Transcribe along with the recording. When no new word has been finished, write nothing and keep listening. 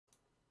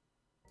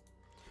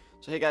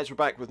So hey guys, we're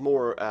back with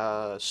more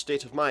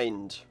State of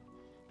Mind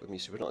with me,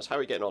 Supernauts. How are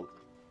we getting on?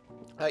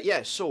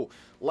 Yeah, so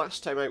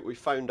last time out we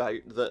found out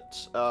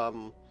that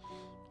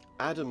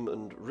Adam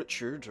and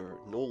Richard, or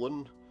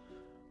Nolan,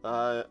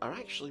 are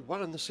actually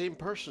one and the same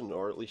person,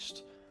 or at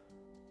least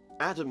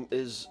Adam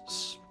is,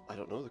 I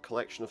don't know, the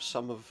collection of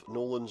some of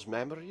Nolan's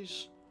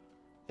memories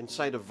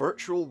inside a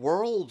virtual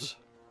world.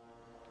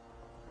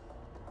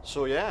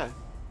 So yeah,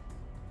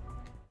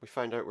 we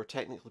found out we're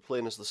technically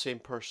playing as the same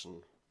person.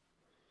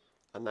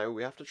 And now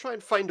we have to try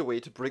and find a way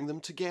to bring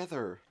them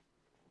together.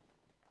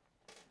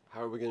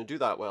 How are we going to do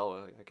that?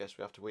 Well, I guess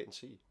we have to wait and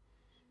see.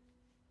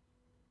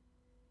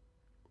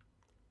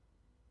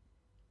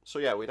 So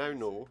yeah, we now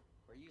know.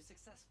 Were you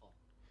successful?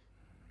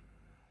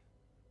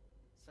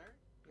 Sir,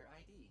 your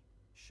ID.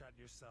 Shut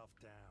yourself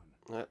down.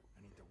 Yeah.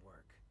 I need to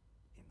work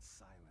in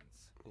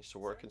silence. Needs to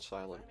work Sir, in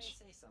silence.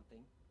 If I may say something.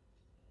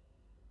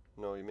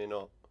 No, you may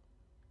not.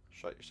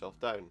 Shut yourself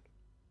down.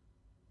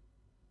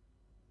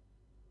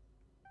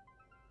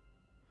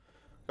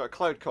 Got a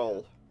cloud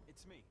call.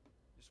 It's me.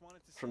 Just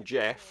wanted to see From if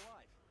you're Jeff. still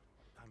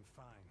alive. I'm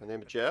fine. My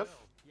name is But Jeff.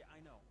 Bill- Yeah, I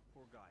know.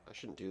 Poor guy. I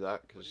shouldn't do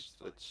that because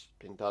it's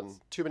been done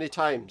too many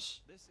times.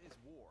 This is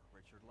war,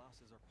 Richard.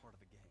 Losses are part of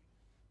the game.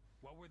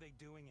 What were they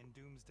doing in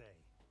Doomsday?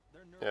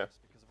 They're nervous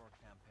because of our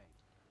campaign.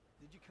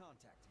 Did you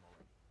contact him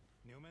already?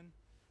 Newman?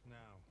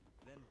 No.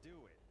 Then do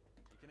it.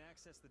 You can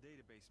access the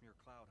database from your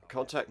cloud hub.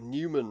 Contact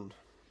Newman.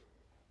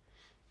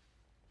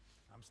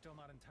 I'm still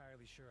not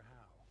entirely sure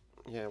how.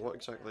 Yeah, what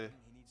exactly?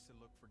 He needs to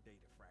look for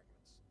data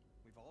fragments.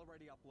 We've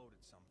already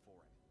uploaded some for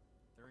him.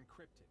 They're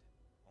encrypted.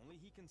 Only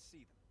he can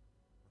see them.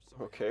 Or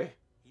so Okay.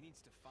 he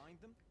needs to find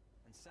them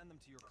and send them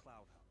to your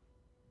cloud hub.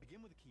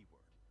 Begin with a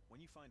keyword. When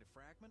you find a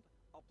fragment,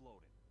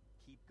 upload it.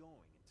 Keep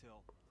going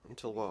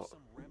Until what?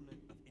 some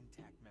remnant of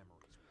intact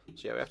memories.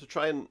 So yeah, we have to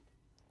try and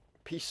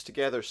piece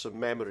together some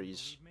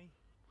memories. Believe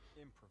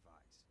me?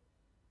 Improvise.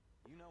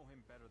 You know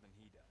him better than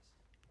he does.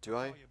 Do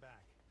I? Call you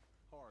back.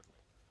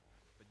 Hardly.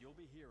 But you'll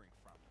be hearing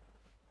from him.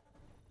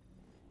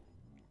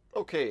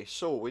 Okay,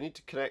 so we need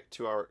to connect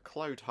to our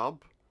cloud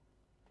hub.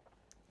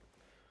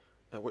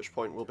 At which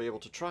point we'll be able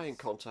to try and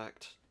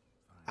contact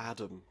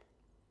Adam.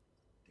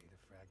 Data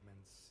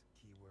fragments,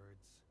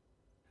 keywords.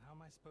 How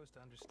am I supposed to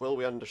understand? Will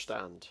we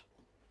understand?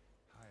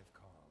 Hive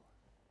call.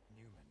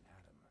 Newman,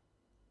 Adam.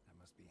 That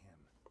must be him.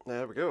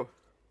 There we go.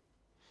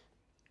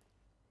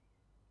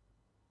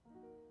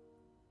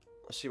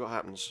 Let's see what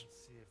happens.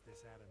 Let's see if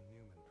this Adam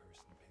Newman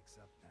person picks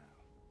up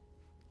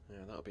now.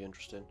 Yeah, that'll be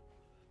interesting.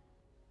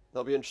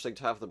 That'll be interesting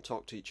to have them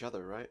talk to each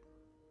other, right?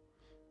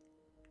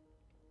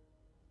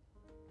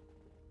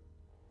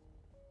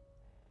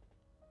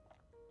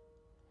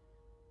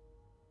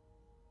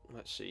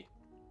 Let's see.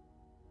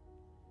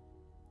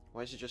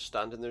 Why is he just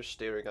standing there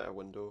staring at a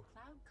window?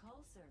 Cloud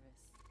call service.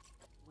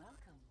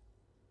 Welcome.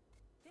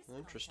 This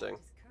Interesting.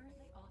 contact is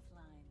currently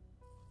offline.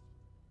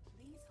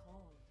 Please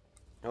hold.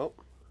 Oh.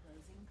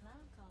 Closing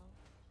cloud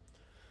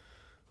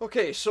call.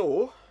 Okay,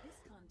 so This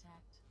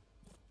contact.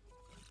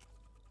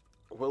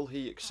 will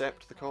he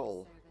accept the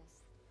call?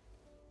 Service.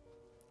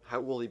 How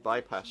will he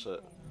bypass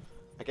it?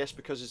 I guess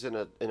because he's in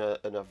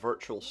a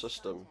virtual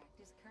system,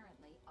 Contact is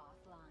currently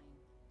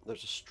offline.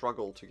 there's a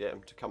struggle to get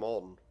him to come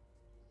on.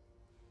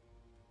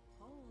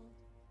 Hold.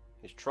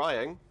 He's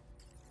trying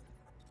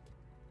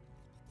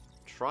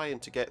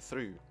to get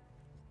through.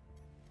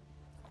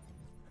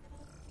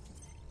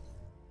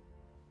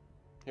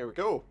 Here we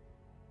go.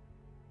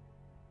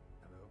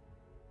 Hello?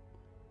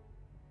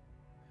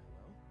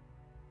 Hello?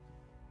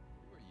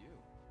 Who are you?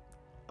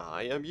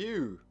 I am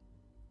you.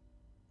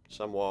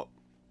 Somewhat.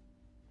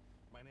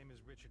 My name is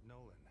Richard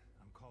Nolan.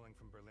 I'm calling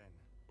from Berlin.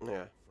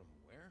 Yeah. From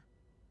where?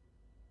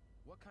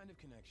 What kind of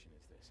connection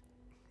is this?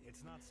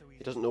 It's not so easy.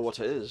 He doesn't know what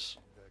it is.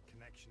 The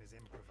connection is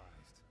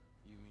improvised.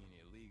 You mean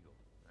illegal,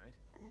 right?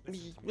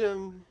 Listen to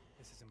me.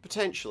 This is important.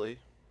 Potentially.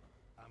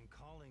 I'm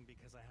calling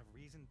because I have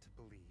reason to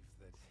believe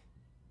that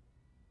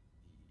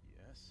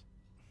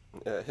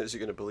Yes. Is he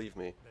going to believe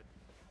me?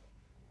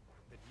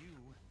 you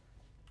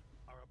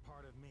are a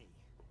part of me.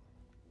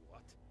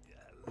 What?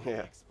 Let me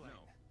Yeah. explain. No.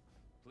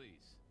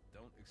 Please,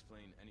 don't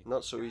explain anything.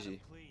 Not so Adam,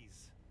 easy.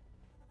 Please.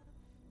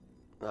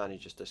 And he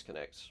just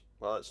disconnects.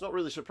 Well, it's not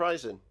really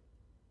surprising.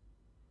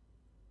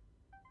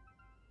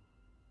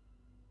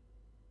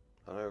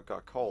 I know I've got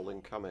a call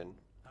incoming.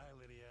 Hi,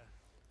 Lydia.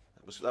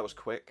 That was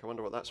quick. I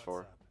wonder what that's What's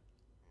for. up?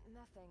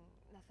 Nothing.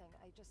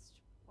 I just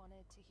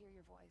wanted to hear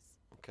your voice.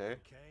 Okay.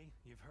 Okay,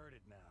 you've heard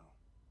it now.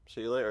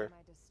 See you later. Am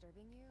I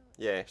disturbing you?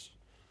 Yes.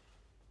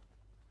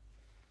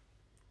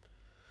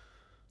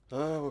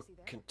 We'll Is he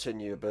there?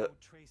 continue a No, bit.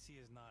 Tracy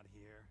is not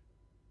here.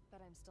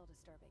 But I'm still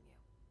disturbing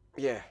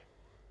you. Yeah.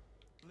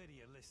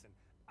 Lydia, listen.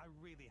 I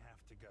really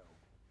have to go.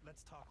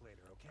 Let's talk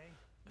later, okay?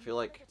 I feel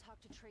like You wanted to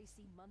talk to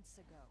Tracy months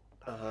ago.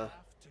 I Uh-huh.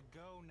 have to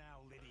go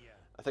now, Lydia.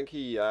 I think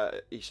he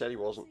said he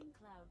wasn't Closing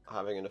cloud call.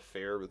 having an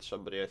affair with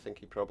somebody. I think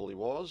he probably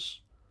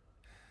was.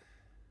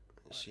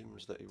 It What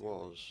seems am I that he doing?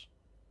 was.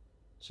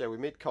 So yeah, we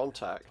made I have to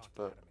contact, talk to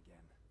but Adam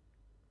again.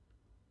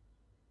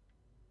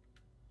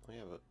 oh,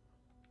 yeah, but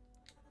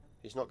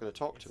he's not going to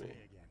talk It's to me.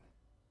 again.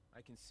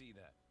 I can see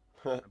that.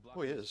 I'm Oh, he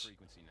blocking his is.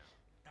 frequency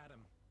now.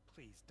 Adam,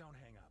 please, don't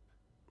hang up.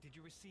 Did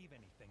you receive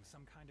anything?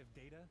 Some kind of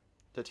data?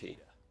 Did he?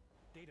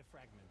 Data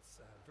fragments,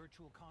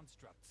 virtual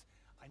constructs.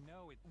 I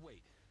know it...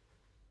 Wait.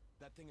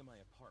 That thing in my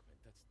apartment,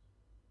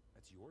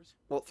 that's yours?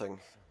 What thing?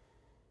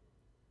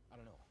 I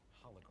don't know.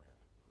 Hologram.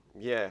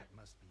 Yeah.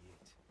 Must be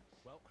it.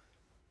 Well,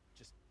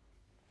 just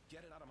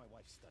get it out of my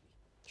wife's study.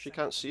 She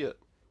can't see it.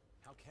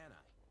 How can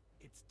I?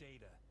 It's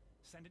data.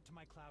 Send it to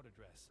my cloud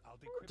address. I'll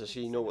decrypt Does it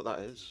he and know send what it that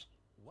back to is?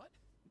 What?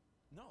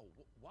 No.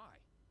 Why?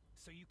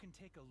 So you can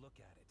take a look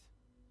at it.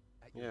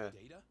 At your Yeah.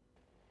 data?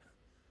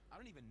 I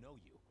don't even know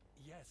you.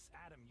 Yes,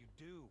 Adam, you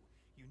do.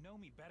 You know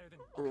me better than...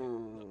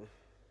 Hmm.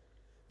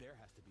 There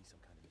has to be some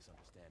kind of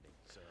misunderstanding,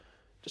 sir.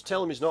 Just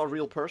tell him he's not a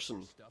real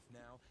person. Stuff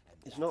now, and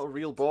He's that's not a it.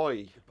 real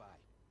boy. Goodbye.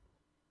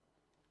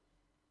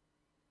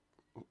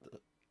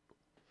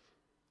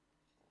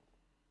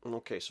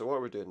 Okay, so what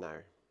are we doing now?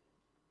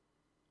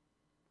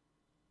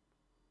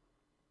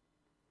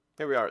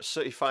 Here we are at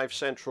City 5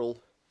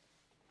 Central.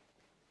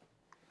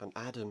 And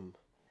Adam.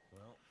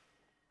 Well,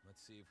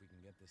 let's see if we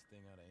can get this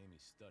thing out of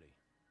Amy's study.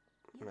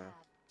 You No.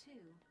 have 2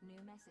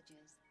 new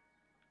messages.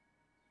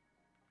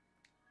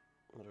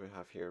 What do we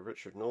have here?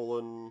 Richard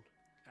Nolan.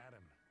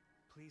 Adam,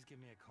 please give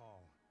me a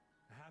call.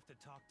 I have to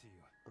talk to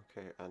you.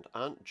 Okay, and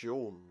Aunt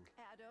Joan.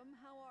 Adam,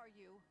 how are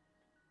you?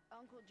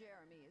 Uncle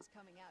Jeremy is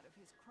coming out of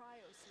his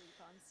cryo sleep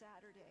on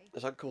Saturday.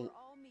 Is Uncle... We're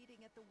all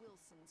meeting at the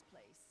Wilsons'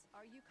 place.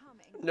 Are you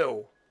coming?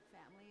 No.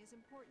 Family is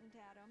important,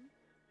 Adam.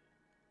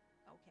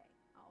 Okay,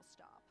 I'll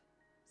stop.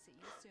 See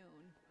you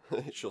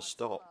soon. She'll Lots of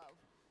stop. love.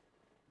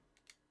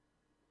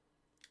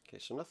 Okay,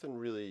 so nothing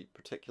really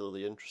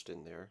particularly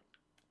interesting there.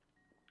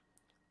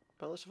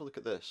 But let's have a look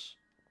at this.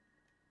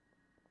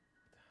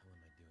 What the hell am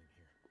I doing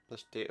here?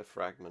 This data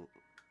fragment.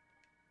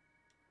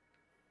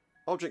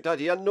 Object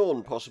ID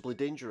unknown, possibly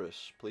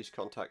dangerous. Please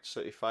contact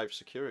City 5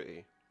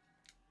 security.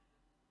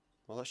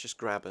 Well, let's just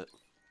grab it.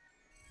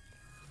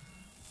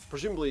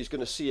 Presumably he's going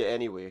to see it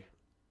anyway.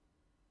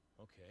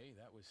 Okay,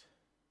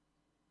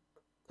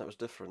 That was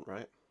different,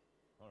 right?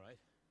 all right.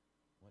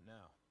 What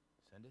now?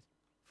 Send it?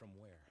 From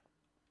where?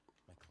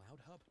 My cloud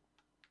hub?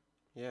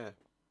 Yeah.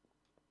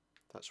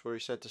 That's where he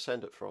said to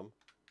send it from.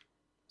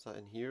 Is that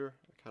in here?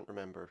 I can't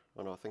remember.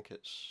 Oh no, I think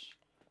it's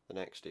the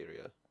next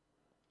area.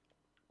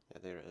 Yeah,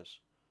 there it is.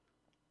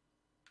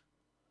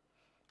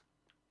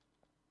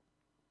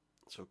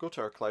 So go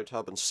to our cloud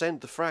hub and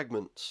send the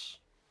fragments.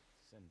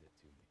 Send it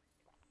to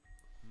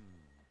me.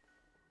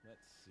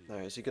 Let's see. Now,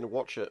 is he going to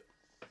watch it?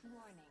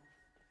 Warning.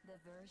 The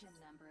version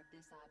number of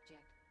this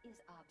object is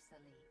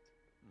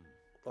obsolete.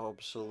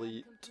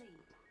 Obsolete. Complete.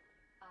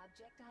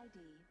 Object ID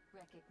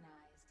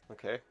recognized.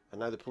 Okay, and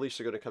now the police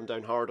are going to come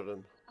down hard on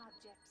him.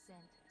 Object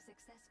sent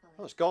successfully.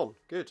 Oh, it's gone.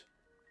 Good.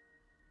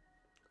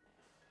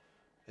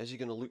 Is he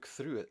going to look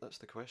through it? That's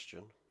the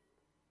question.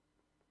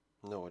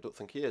 No, I don't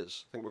think he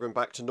is. I think we're going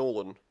back to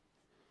Nolan.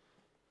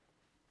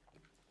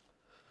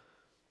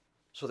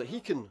 So that he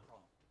can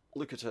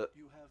look at it.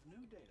 You have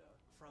new data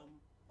from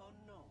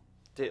unknown.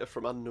 Data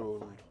from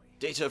unknown.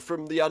 Data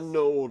from the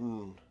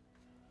unknown.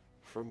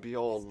 From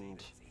beyond.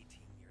 This data is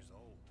 18 years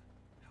old.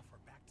 How far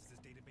back does this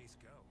database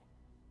go?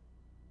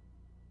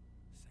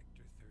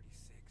 Sector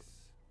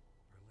 36,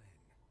 Berlin.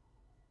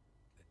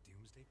 The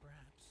Doomsday,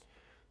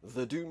 perhaps?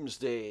 The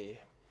Doomsday.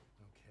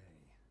 Okay.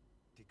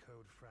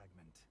 Decode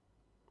fragment.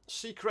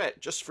 Secret,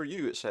 just for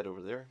you, it said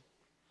over there.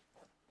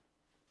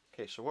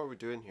 Okay, so what are we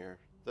doing here?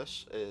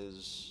 This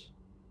is...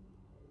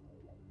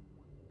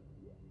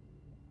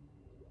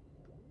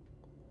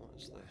 What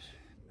is this?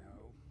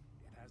 No,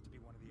 it has to be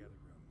one of the other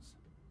rooms.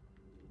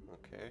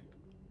 Okay.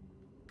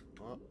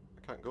 What?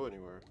 I can't go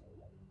anywhere.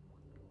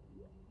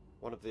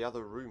 One of the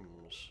other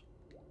rooms.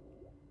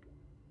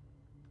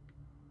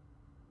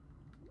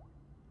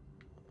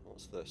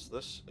 What's this?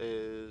 This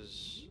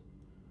is...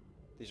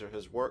 These are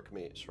his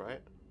workmates,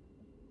 right?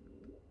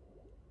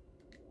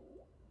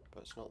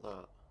 But it's not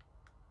that.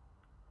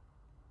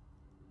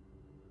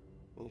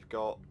 You've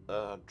got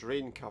a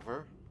drain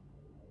cover.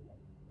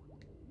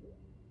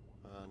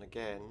 And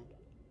again,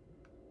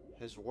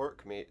 his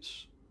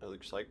workmates, it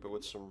looks like, but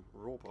with some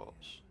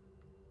robots.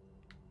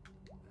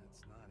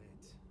 That's not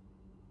it.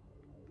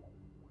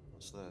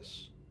 What's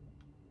this?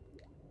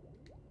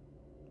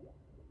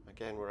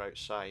 Again, we're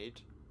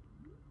outside.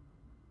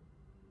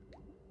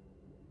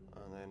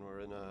 And then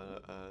we're in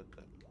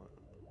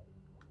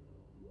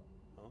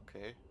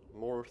okay.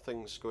 More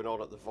things going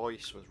on at the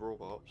Voice with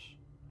robots.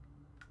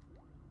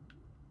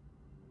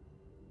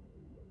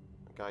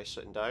 A guy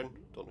sitting down,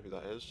 don't know who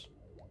that is.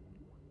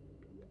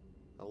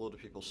 A load of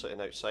people sitting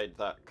outside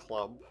that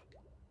club.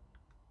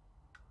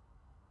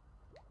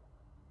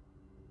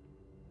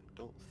 I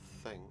don't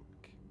think...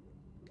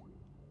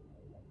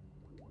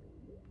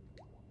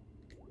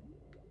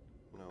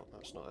 No,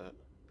 that's not it.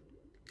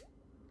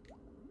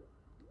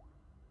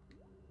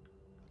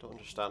 I don't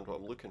understand what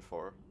I'm looking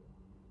for.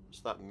 It's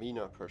that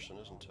Mina person,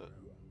 isn't it?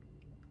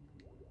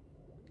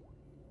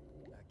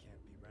 That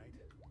can't be right.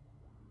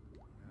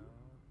 No.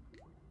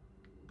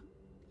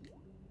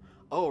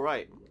 Oh,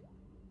 right.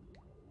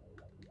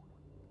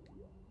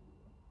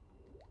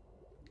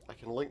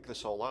 can link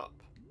this all up.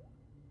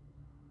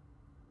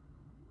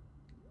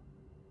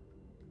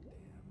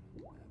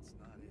 Damn, that's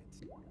not it.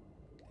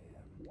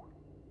 Damn.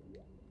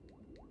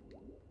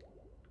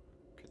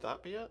 Could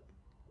that be it?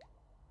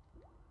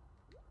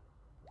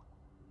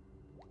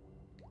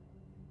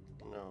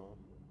 No.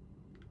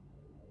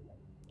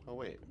 Oh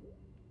wait.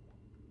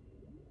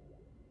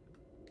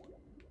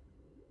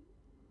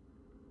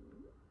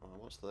 Oh,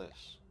 what's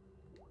this?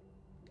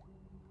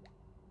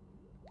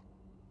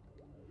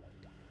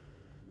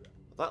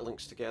 That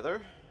links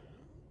together,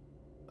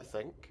 I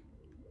think.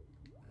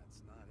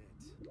 That's not it.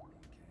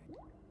 Okay.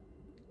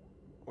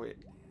 Wait.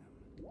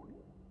 Damn.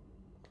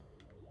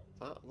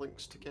 That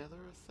links together,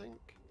 I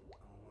think.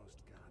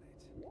 Almost got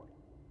it.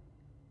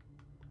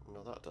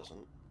 No, that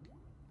doesn't.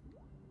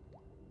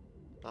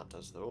 That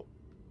does, though.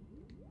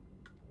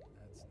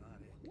 That's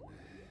not it.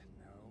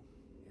 No,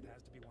 it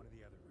has to be one of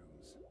the other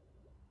rooms.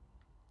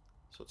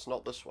 So it's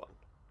not this one.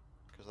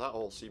 Because that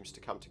all seems to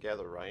come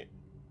together, right?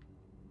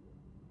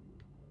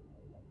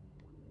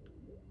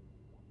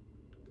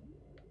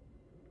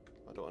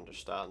 I don't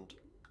understand.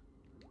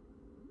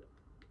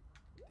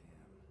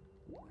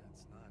 Damn,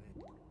 that's not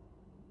it.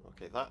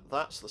 Okay,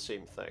 that's the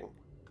same thing.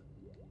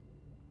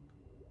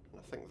 And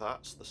I think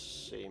that's the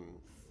same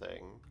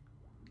thing.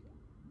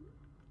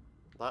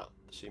 That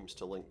seems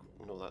to link...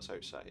 No, that's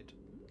outside.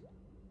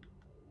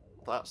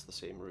 That's the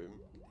same room.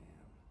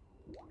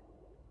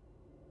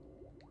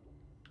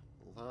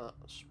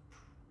 That's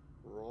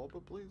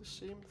probably the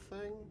same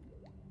thing.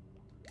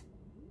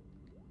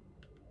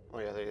 Oh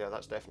yeah, yeah,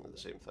 that's definitely the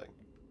same thing.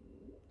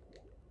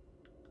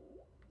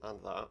 And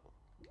that.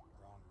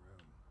 Wrong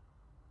room.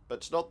 But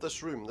it's not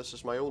this room, this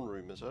is my own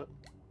room, is it?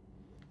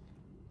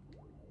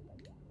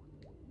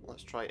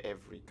 Let's try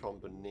every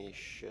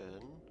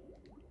combination.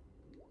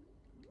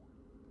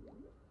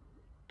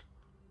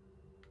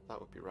 That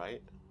would be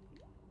right.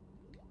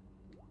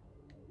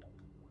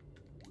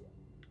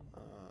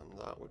 And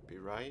that would be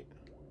right.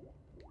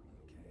 Okay,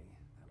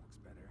 that looks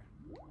better.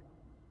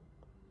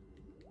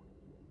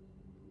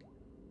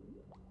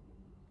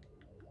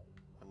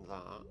 And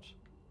that.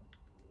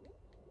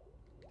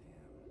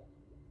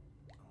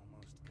 Damn.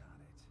 Almost got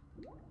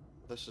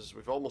it. This is...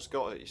 We've almost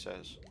got it, he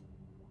says.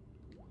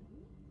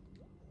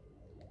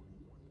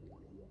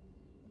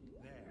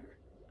 There.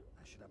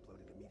 I should upload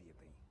it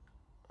immediately.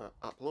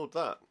 Upload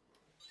that.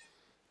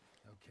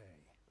 Okay.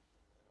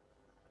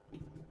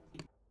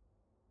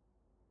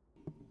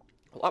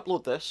 I'll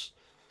upload this.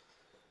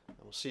 And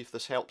we'll see if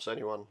this helps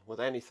anyone with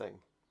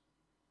anything.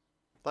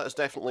 That is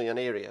definitely an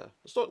area.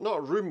 It's not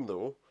a room,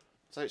 though.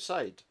 It's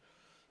outside.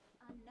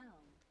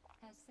 Unknown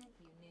has sent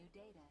you new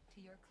data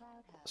to your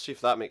cloud house. Let's see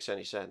if that makes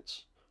any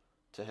sense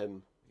to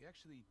him. He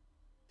actually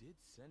did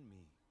send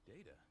me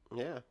data.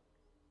 Yeah.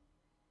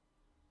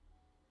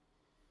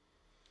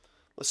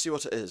 Let's see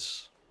what it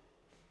is.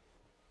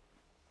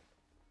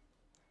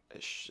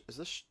 Is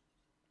this...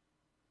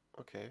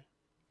 Okay.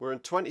 We're in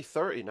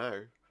 2030 now.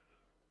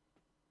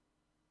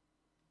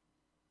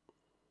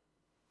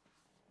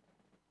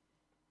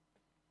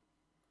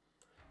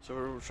 So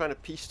we're trying to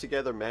piece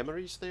together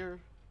memories there.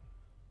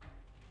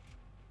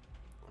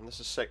 And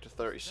this is Sector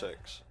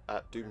 36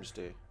 at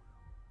Doomsday.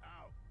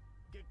 Out.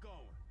 Get going.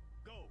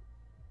 Go.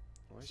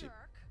 Why is he... Jerk.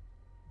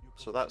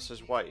 So that's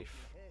his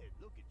wife. Head.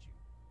 Look at you.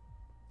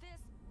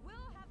 This will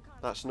have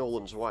That's consequences.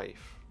 Nolan's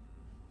wife.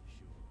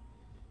 Sure.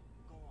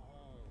 Go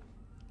home.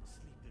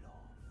 Sleep it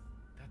off.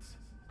 That's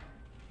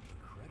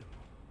incredible.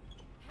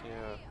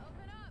 Yeah. Hey,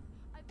 open up.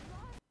 I've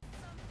lost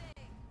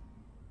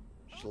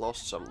something. She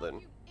lost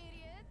something. You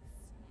idiots.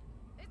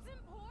 It's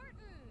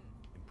important.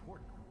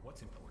 Important?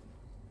 What's important?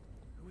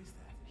 Who is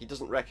that? He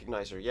doesn't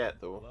recognize her yet,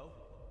 though. Hello?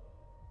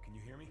 Can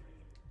you hear me?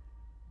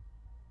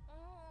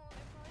 Oh, I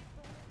probably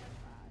threw it in the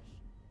trash.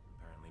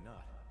 Apparently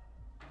not.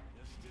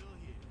 You're still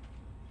here.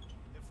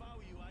 If I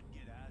were you, I'd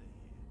get out of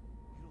here.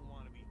 You don't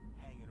want to be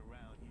hanging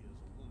around here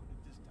as a woman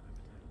at this time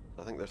of night.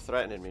 I think they're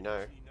threatening me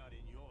now. Especially not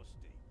in your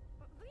state.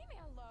 Leave me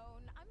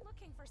alone. I'm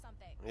looking for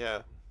something.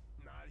 Yeah.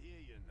 Not here,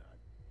 you're not.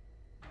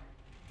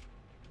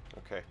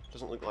 Okay.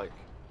 Doesn't look like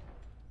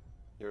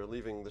you're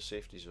leaving the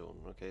safety zone.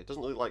 Okay. It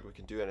doesn't look like we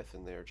can do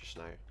anything there just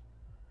now.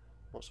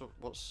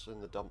 What's in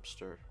the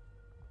dumpster?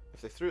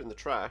 If they threw it in the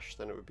trash,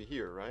 then it would be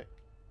here, right?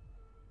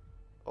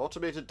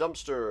 Automated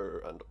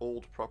dumpster and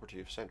old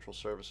property of Central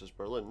Services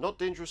Berlin. Not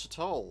dangerous at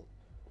all.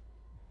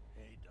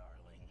 Hey,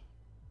 darling.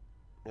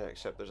 Yeah,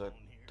 except there's a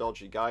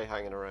dodgy guy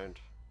hanging around.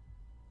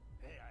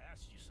 Hey, I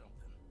asked you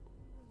something.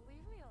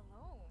 Leave me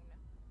alone.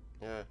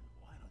 Yeah.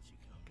 Why don't you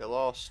come? Get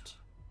lost.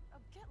 Oh,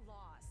 get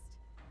lost.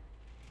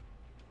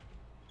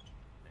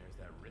 There's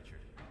that Richard.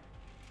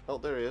 Oh,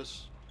 there he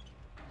is.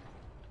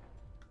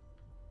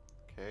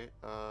 Okay,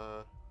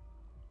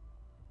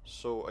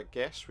 so I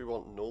guess we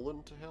want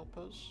Nolan to help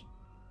us.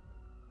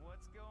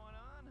 What's going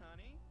on,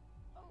 honey?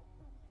 Oh,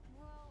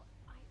 well,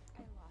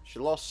 I lost. She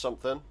lost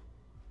something.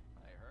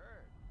 I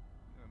heard.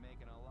 You were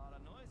making a lot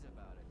of noise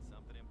about it.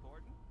 Something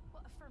important?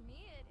 Well, for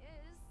me it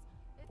is.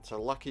 It's her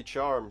lucky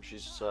charm.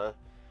 She's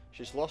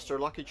lost her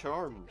lucky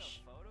charms. Take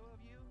a photo of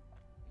you?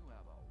 You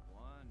have a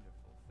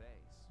wonderful face.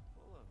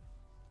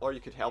 Or you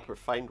could help her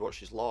find what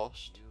she's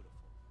lost. Beautiful.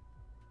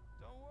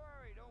 Don't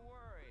worry, don't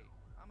worry.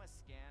 I'm a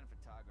scan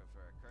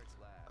photographer at Kurtz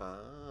Lab.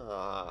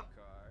 Ah.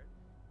 Card.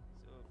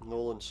 So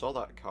Nolan saw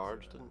that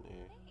card, didn't he?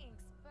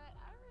 Thanks, but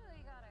I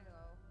really gotta go.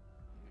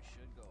 you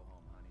should go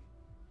home, honey.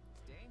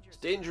 It's dangerous. It's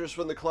dangerous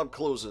when the club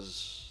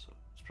closes.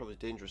 It's probably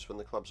dangerous when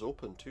the club's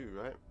open too,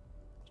 right?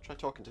 Let's try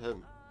talking to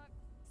him.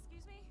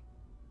 Excuse me?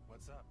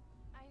 What's up?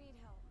 I need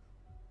help.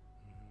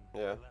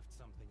 Yeah. You left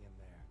something in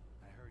there.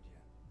 I heard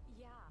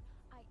you.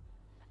 Yeah,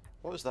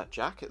 What is that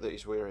jacket that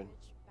he's wearing?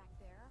 back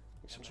there.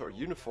 Like some sort of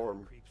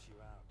uniform. Creeps you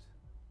out.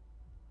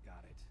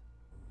 Got it.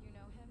 You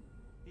know him?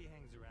 He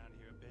hangs around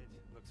here a bit.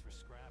 Looks for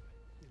scrap.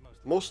 He's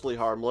Mostly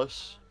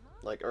harmless,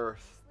 like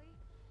Earth.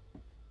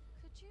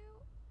 Could you?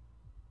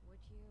 Would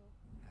you?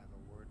 Have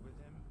a word with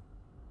him?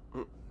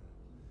 Mm.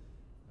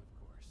 Of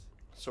course.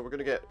 So we're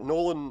gonna get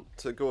Nolan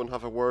to go and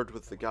have a word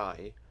with the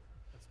guy.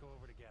 Let's go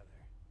over together.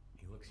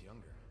 He looks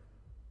younger.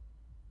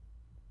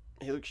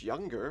 He looks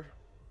younger.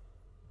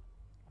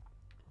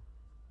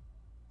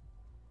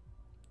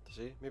 Does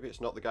he? Maybe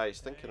it's not the guy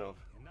he's thinking Hey, of.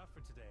 Enough for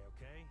today,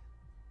 okay?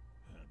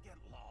 Get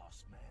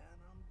lost, man.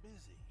 I'm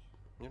busy.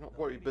 You're not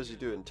what are you busy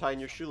doing? Tying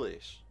your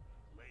shoelace.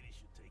 Lady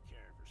should take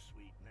care of her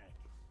sweet neck.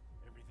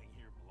 Everything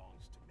here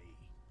belongs to me.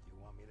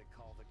 You want me to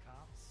call the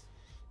cops?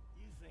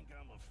 You think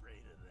I'm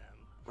afraid of them?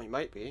 Well, you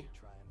might be.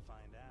 Try and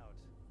find out.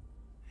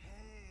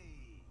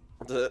 Hey.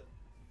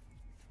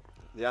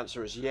 The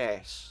answer is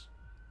yes.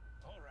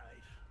 All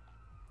right.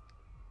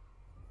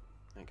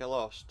 And get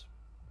lost.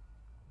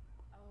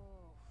 Oh,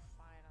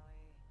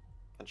 finally.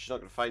 And she's not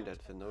gonna find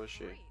anything though, is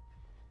she? Great.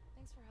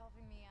 Thanks for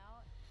helping me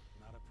out.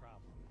 Not a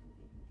problem.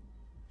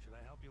 Should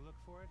I help you look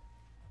for it?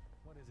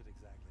 What is it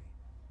exactly?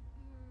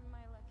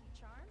 My lucky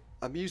charm?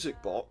 A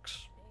music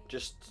box. A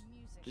Just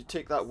music you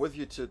take box. that with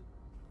you to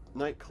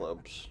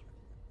nightclubs.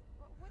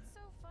 What's so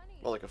funny?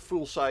 Well, like a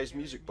full-size Carry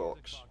music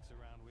box.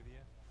 around with you?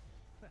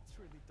 That's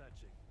really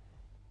touching.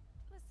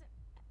 Listen,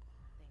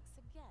 thanks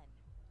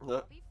again. Yeah.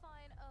 I'll be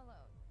fine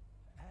alone.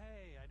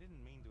 Hey, I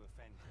didn't mean to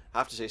offend you. I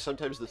have to say,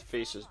 sometimes the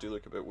faces do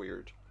look a bit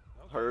weird.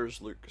 Okay.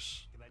 Hers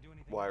looks Can I do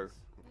anything wow. else?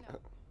 No,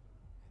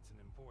 It's an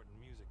important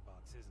music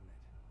box, isn't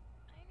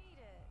it? I need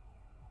it.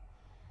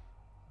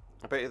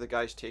 I bet you the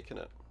guy's taking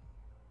it.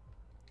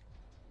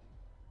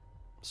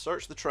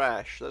 Search the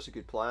trash. That's a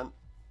good plan.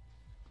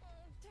 Oh,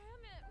 damn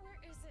it. Where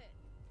is it?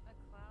 A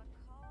cloud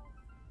call?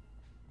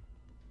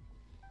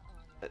 Oh,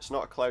 no. It's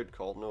not a cloud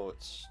call. No,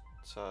 it's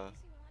What does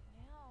he want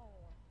now?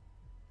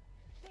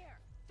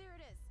 There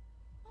it is.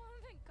 Oh,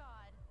 thank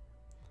God.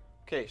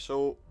 okay.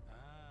 So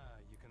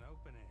You can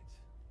open it.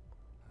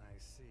 I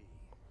see.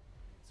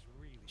 It's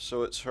really.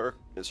 so it's her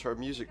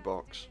music Got to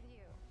box. do with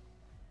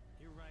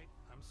you. You're right.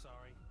 I'm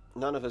sorry.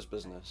 None of his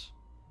business.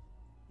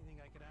 You think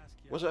I could ask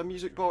you? Was it a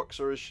music box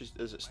or is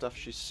it stuff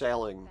she's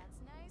selling? That's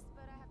nice,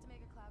 but I have to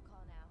make a cloud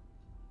call now.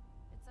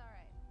 It's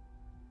alright.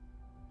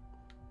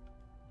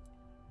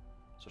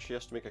 So she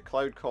has to make a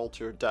cloud call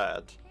to her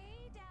dad.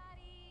 Hey,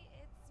 Daddy.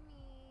 It's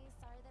me.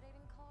 Sorry that I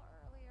didn't call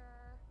earlier.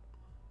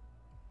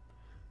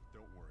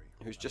 Don't worry.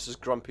 Who's just as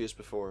grumpy as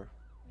before.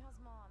 How's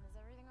Mom? Is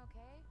everything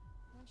okay?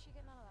 When's she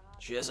getting out of the hospital?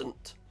 She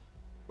isn't.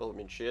 Well, I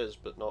mean, she is,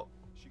 but not.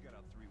 She got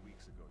out 3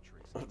 weeks ago,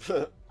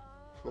 Tracy.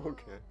 Oh,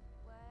 Okay.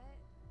 What?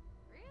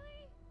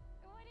 Really?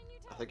 Why didn't you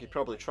tell I think he me?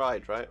 probably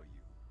tried, right? Tell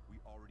you, we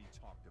already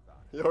talked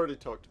about He it. already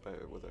talked about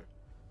it with her.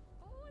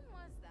 When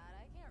was that?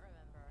 I can't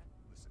remember.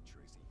 Listen,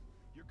 Tracy,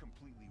 you're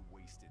completely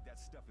wasted.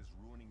 That stuff is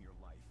ruining your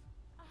life.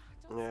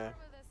 Don't Yeah.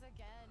 start with this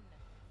again.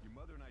 Your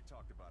mother and I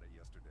talked about it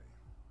yesterday.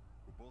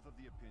 We're both of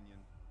the opinion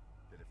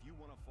that if you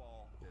want to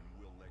fall, then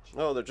we'll let you.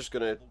 No, they're just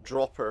gonna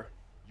drop her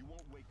You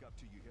won't wake up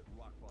till you hit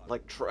rock bottom.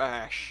 like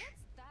trash.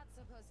 What's that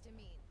supposed to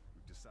mean?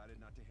 We've decided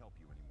not to help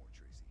you anymore,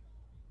 Tracy.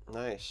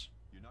 Nice.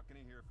 You're not going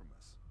to hear from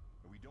us,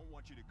 and we don't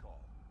want you to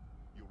call.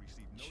 You'll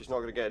receive no She's not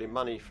gonna get any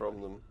money from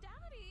them.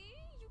 Daddy,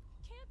 you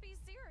can't be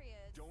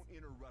serious. Don't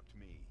interrupt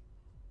me.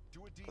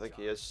 Do a detox. I think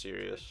he is Get a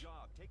serious.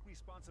 job. Take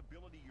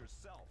responsibility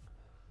yourself.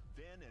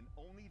 Then and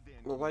only then.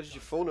 Well, can why you did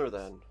you contact phone her us.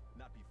 then?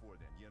 Not before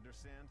then. You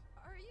understand?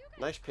 Are you guys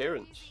Nice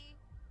parents. crazy?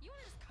 You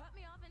want to just cut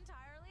me off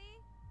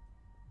entirely?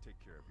 Take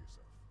care of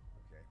yourself,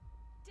 okay?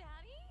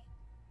 Daddy?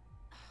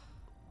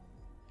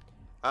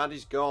 And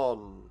he's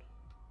gone.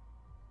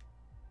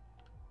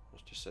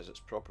 It just says it's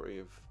property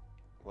of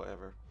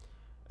whatever.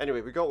 Anyway,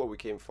 we got what we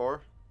came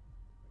for.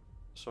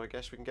 So I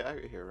guess we can get out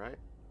of here, right?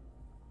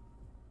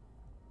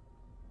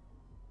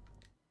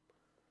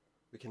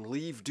 We can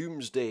leave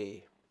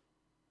Doomsday.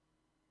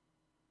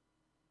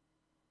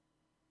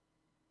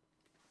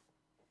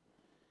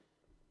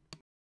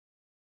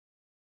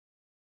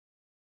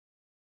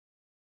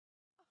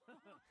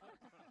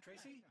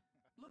 Tracy,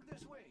 look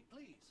this way,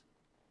 please.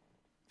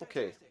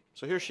 Okay, Fantastic.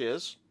 so here she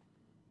is.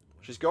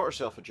 She's got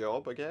herself a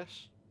job, I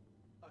guess.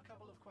 A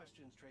couple of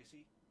questions,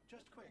 Tracy.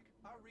 Just quick.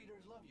 Our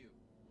readers love you.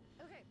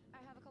 Okay, I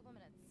have a couple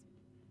minutes.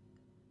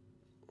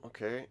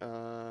 Okay,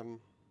 Have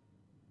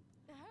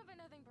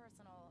nothing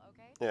personal,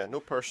 okay? yeah, no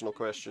personal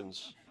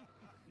questions.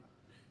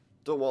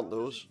 Don't want How does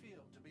those. it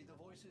feel to be the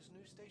Voice's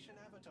new station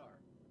avatar?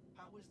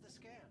 How was the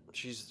scan?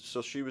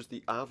 So she was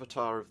the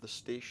avatar of the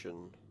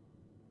station.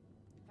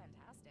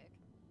 Fantastic.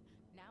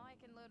 Now I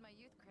can load my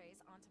youth craze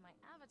onto my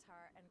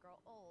avatar and grow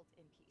old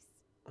in peace.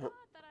 Not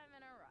that I'm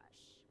in a rush.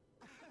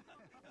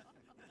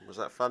 Was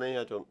that funny?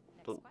 I don't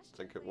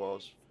think it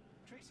was.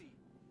 Tracy,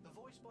 the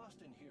voice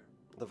Boston here.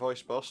 The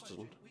voice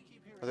Boston.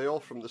 Are they all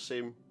from the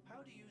same?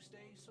 How do you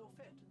stay so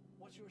fit?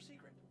 What's your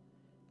secret?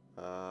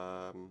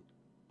 I'm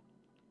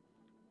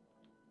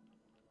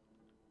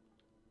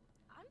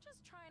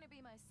just trying to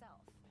be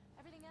myself.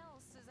 Everything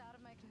else is out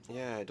of my control.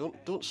 Yeah,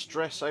 don't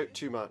stress out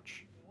too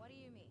much. What do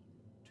you mean?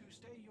 To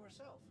stay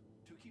yourself,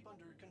 to keep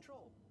under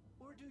control,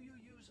 or do you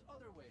use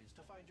other ways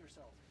to find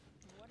yourself?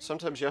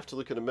 Sometimes you have to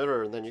look in a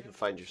mirror and then you can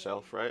find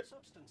yourself, right?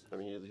 I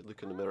mean, you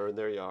look in the mirror and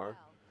there you are,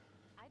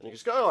 and you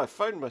just go, "Oh, I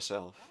found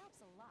myself." That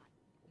helps a lot.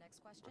 Next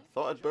question.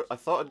 I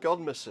thought I'd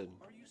gone missing.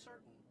 Are you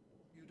certain?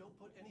 You don't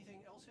put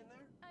anything else in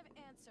there? I've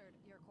answered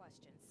your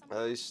question.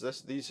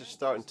 These are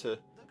starting to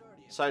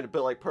sound a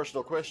bit like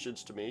personal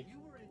questions to me. You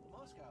were in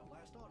Moscow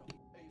last autumn.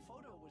 A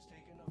photo was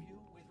taken of you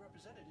with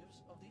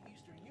representatives of the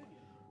Eastern Union.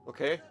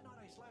 Okay. Is that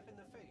not a slap in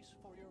the face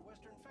for your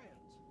Western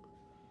fans?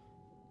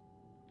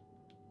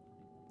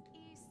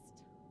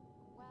 East,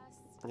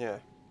 west. Yeah.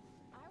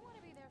 I want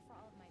to be there for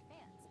all of my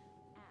fans.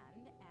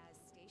 And as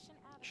station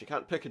advocate, She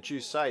can't pick and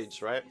choose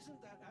sides, right?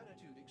 Isn't that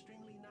attitude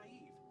extremely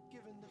naive,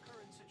 given the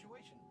current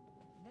situation?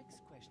 Next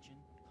question,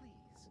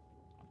 please.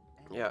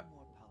 And Yeah. no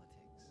more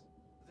politics.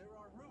 There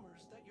are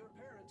rumors that your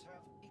parents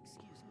have...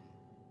 Excuse me.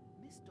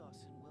 Miss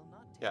Dawson will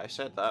not take... Yeah, I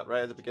said that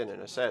right at the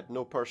beginning. I said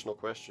no personal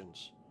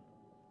questions.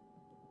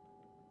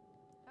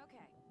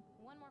 Okay,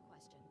 one more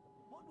question.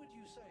 What would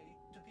you say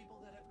to people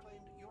that have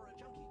claimed you're a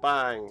junkie?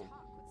 Bang. Talk with such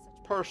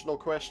Personal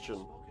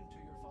question. Spoken to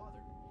your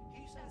father.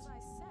 He As says, I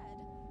said,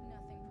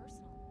 nothing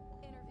personal.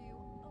 Interview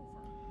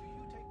over. do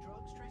you take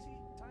drugs, Tracy?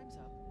 Time's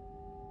up.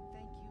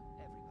 Thank you,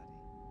 everybody.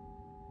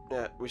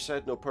 Yeah, we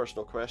said no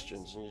personal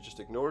questions and you just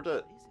ignored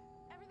it. What is it?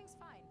 Everything's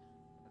fine.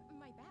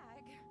 My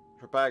bag.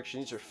 Her bag, she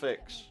needs her Just look at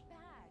fix. my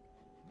bag.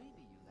 Maybe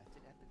you left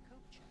it at the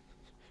coat check.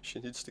 She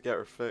needs to get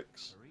her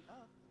fix. Hurry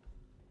up.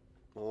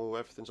 Oh,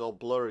 everything's all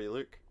blurry,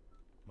 look.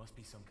 Must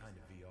be some kind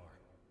of VR.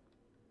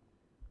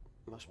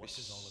 Must be What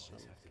does all of some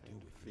this have to do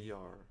kind with of me?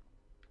 VR.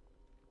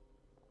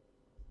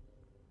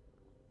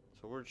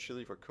 So where did she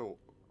leave her coat?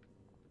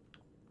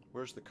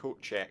 Where's the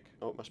coat check?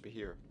 Oh, it must be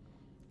here.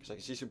 Because I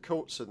can see some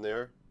coats in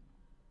there.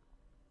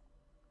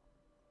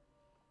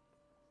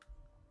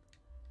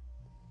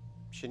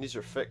 She needs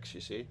her fix,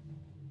 you see.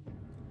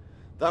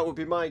 That would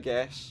be my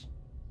guess.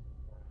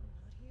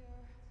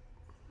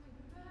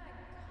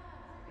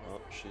 Oh,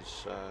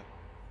 she's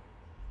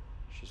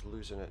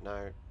losing it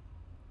now.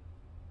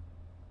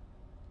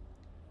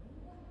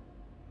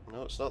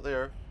 No, it's not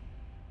there.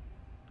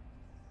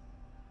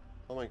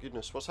 Oh my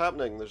goodness, what's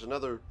happening? There's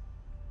another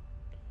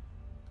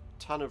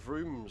ton of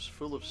rooms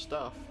full of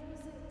stuff.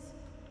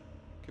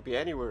 Could be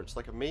anywhere, it's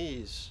like a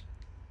maze.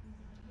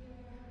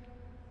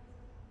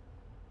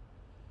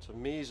 It's a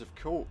maze of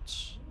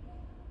coats.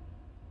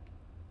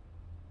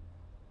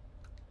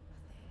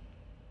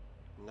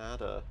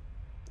 Nada.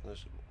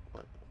 There's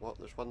what?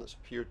 There's one that's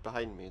appeared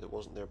behind me that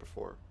wasn't there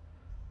before.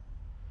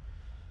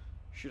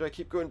 Should I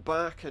keep going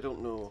back? I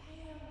don't know.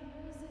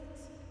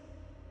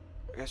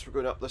 I guess we're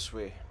going up this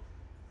way.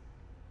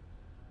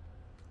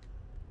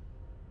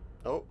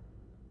 Oh.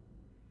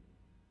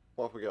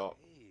 What have we got?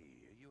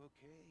 Hey, are you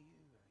okay?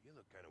 You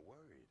look kind of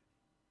worried.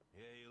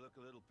 Yeah, you look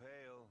a little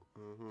pale.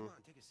 Mm-hmm. Come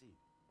on, take a seat.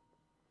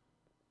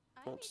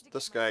 I What's need to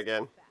this get my guy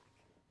again? stuff back.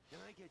 Can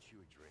I get you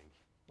a drink?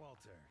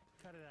 Walter,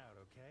 cut it out,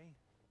 okay?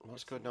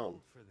 What's You're going too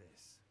on? old for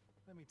this.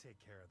 Let me take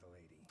care of the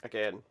lady.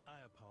 Again. I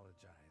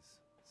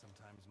apologize.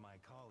 Sometimes my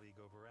colleague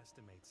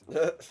overestimates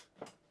himself.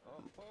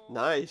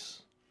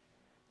 Nice.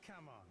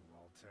 Come on,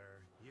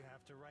 Walter. You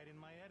have to write in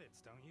my edits,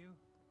 don't you?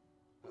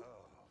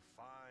 Oh,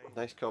 fine.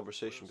 Nice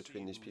conversation We'll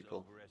between see these who's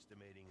people.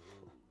 overestimating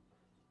who.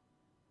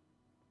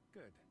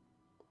 Good.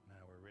 Now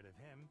we're rid of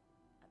him.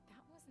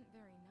 That wasn't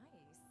very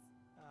nice.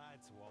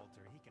 It's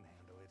Walter. He can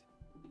handle it.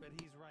 But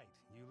he's right.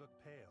 You look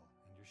pale,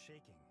 and you're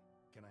shaking.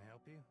 Can I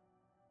help you?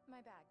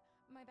 My bag.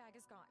 My bag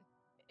is gone.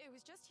 It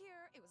was just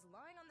here. It was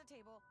lying on the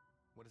table.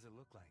 What does it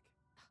look like?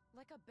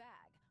 Like a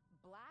bag.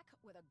 Black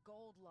with a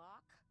gold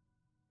lock.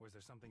 Was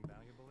there something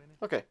valuable in it?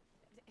 Okay.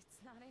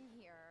 It's not in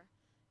here.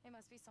 It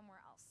must be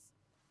somewhere else.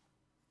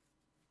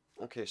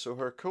 Okay, so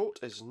her coat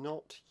is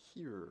not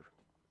here.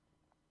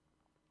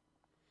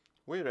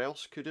 Where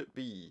else could it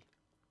be?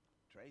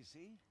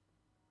 Tracy,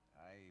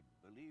 I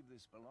believe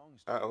this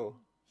belongs to Uh-oh.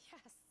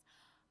 Yes.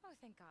 Oh,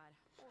 thank God.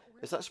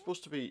 Is that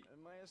supposed to be...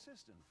 My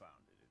assistant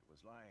found it. It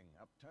was lying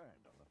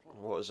upturned on the floor.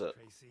 What is it?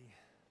 Tracy,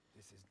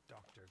 this is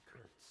Dr.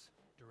 Kurtz,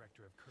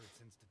 director of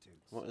Kurtz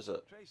Institutes. What is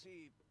it?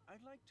 Tracy,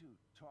 I'd like to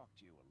talk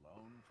to you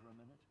alone for a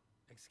minute.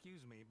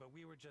 Excuse me, but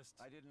we were just...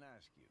 I didn't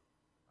ask you.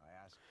 I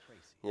asked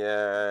Tracy.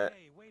 Yeah.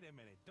 Hey, wait a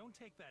minute. Don't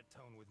take that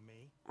tone with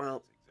me.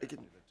 Well, he That's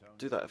can exactly the tone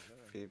do you that if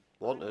deserve. he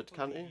wanted, I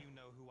can't believe he? You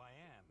know who I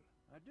am.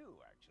 I do,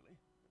 actually.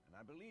 And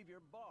I believe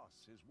your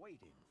boss is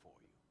waiting for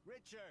you.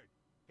 Richard,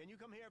 can you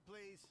come here,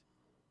 please?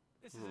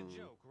 This is a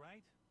joke,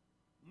 right?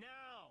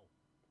 Now!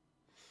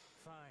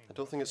 Fine. I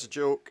don't think it's a okay.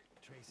 joke.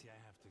 Tracy, I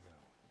have to go.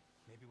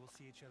 Maybe we'll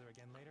see each other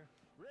again later.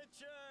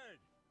 Richard!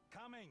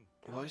 Coming.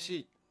 Why is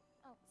he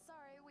Oh,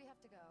 sorry, we have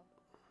to go.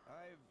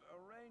 I've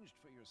arranged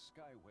for your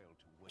sky whale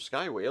to wait.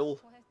 Sky Whale?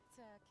 What can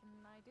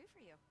I do for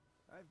you?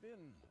 I've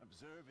been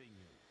observing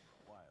you for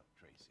a while,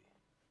 Tracy.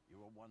 You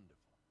are wonderful.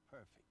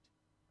 Perfect.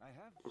 I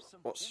have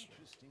some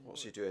interesting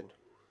What's he work. doing?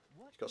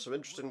 What He's got is some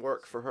the interesting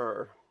work work for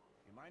her.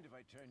 You mind if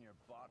I turn your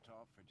bot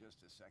off for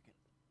just a second?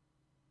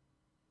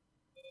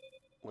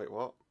 Wait,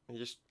 what? He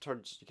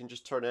can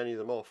just turn any of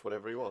them off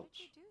whenever he How wants.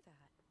 did you do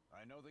that?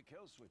 I know the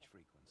kill switch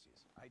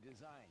frequencies. I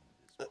designed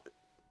this one.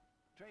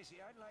 Tracy,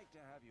 I'd like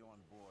to have you on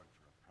board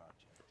for a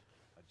project.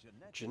 A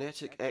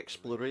Genetic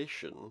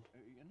exploration.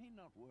 You need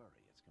not worry,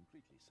 it's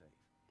completely safe.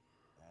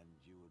 And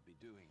you would be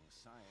doing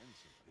science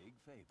a big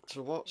favor.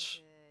 So what's...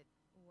 Is it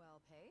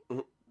well paid?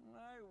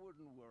 I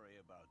wouldn't worry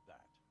about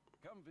that.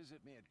 Come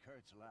visit me at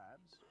Kurtz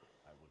Labs.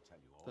 I will tell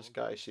you all. This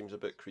guy seems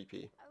a bit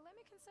creepy. Let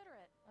me consider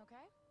it,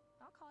 okay?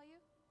 I'll call you.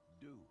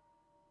 Do.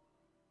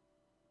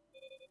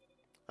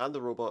 And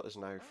the robot is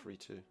now free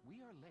too.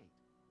 We are late.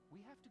 We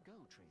have to go,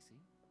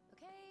 Tracy.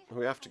 Okay.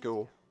 We have to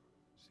go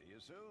See you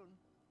soon.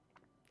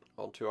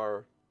 onto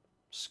our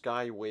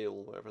Sky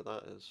Whale, whatever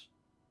that is.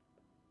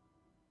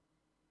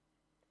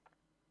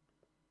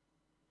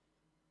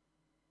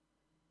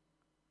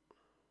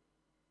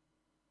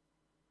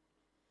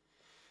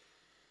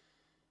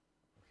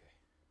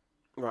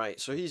 Okay. Right,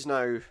 so he's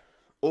now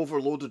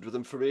overloaded with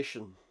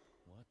information.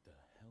 What the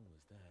hell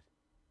was that?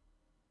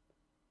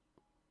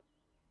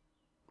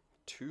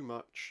 Too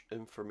much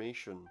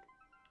information.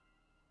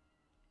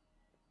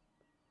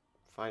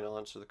 Fine, I'll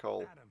answer the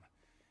call. Adam,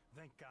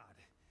 thank God.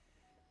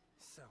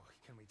 So,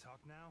 can we talk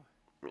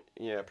now?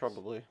 Yeah,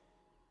 probably.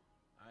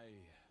 I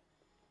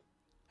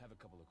have a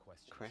couple of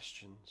questions.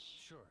 Questions.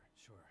 Sure,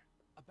 sure.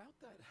 About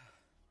that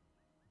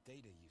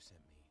data you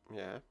sent me.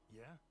 Yeah.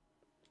 Yeah?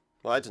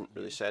 Well, I didn't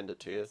really send it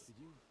to you. Did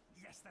you?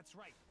 Yes, that's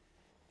right.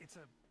 It's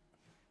a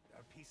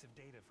piece of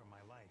data from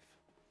my life.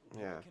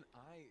 Yeah. How can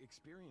I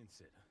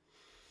experience it?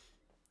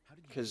 How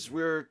did you? Because do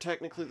we're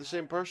technically the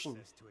same person.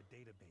 Access to a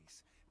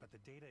database, but the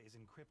data is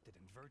encrypted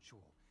and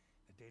virtual.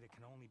 The data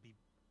can only be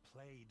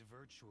played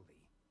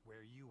virtually,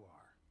 where you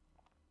are.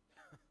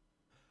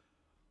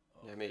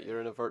 Yeah, mate, you're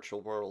in a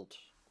virtual world.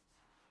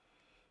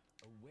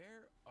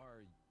 Where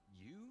are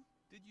you?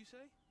 Did you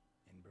say?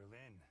 In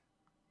Berlin.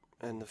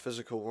 In the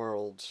physical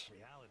world.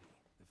 Reality.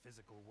 The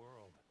physical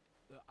world.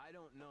 I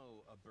don't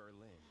know a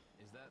Berlin.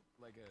 Is that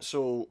like a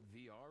So,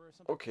 VR or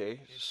something?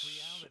 okay.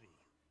 It's reality.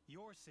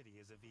 Your city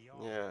is a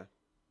VR. Yeah.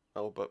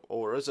 Oh, but,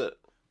 or is it?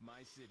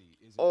 My city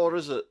is. Or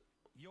is it?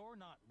 You're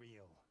not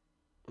real.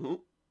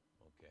 Hmm?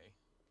 Okay.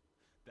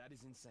 That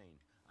is insane.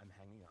 I'm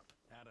hanging up.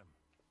 Adam,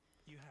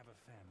 you have a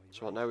family,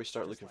 So right? now we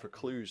start Just looking for like me.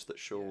 clues that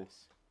show...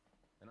 Yes.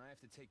 And I have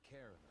to take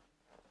care of them.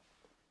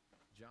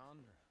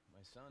 John,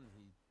 my son,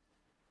 he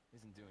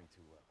isn't doing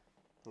too well.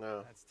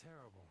 No. That's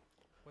terrible.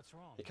 What's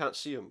wrong? You can't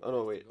see him. Oh,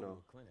 no, He wait, has to go no. to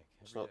a clinic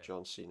It's every not day.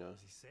 John Cena.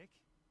 Is he sick?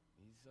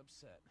 He's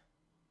upset.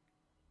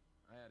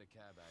 I had a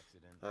cab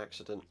accident.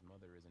 Accident. His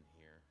mother isn't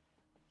here.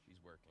 She's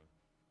working.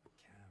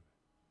 Cab.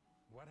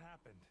 What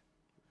happened?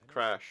 I don't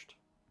Crashed.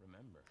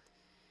 remember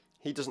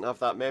He doesn't have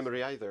that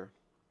memory either.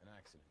 an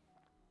accident.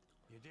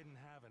 You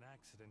didn't have an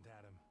accident,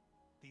 Adam.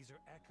 These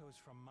are echoes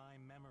from my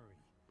memory.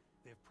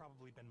 They've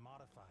probably been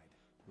modified.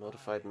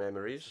 Modified My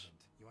memories.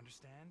 accident. You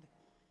understand?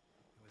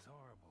 It was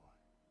horrible.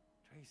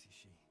 Tracy,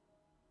 she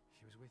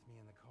was with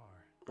me in the car.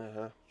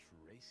 Uh-huh.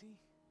 Tracy?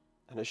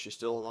 And is she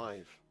still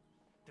alive?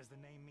 Does the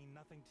name mean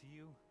nothing to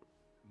you?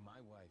 My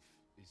wife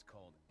is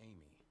called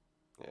Amy.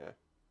 Yeah.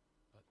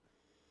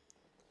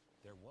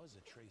 There was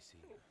a Tracy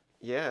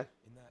Yeah,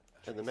 in that.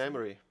 in the Tracy?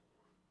 memory.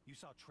 You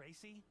saw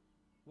Tracy?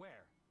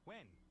 Where?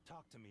 When?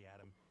 Talk to me,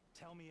 Adam.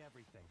 Tell me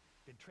everything.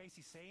 Did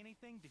Tracy say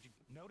anything? Did you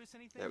notice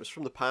anything? Yeah, it was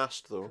from the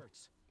past, though.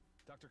 Kurtz.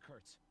 Dr.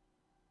 Kurtz.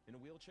 In a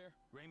wheelchair?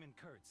 Raymond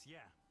Kurtz,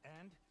 yeah.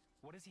 And?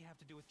 What does he have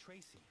to do with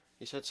Tracy?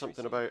 He said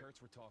something Tracy about... and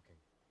Kurtz were talking.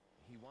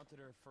 He wanted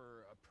her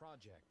for a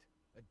project,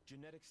 a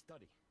genetic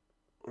study.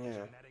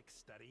 Yeah, Genetic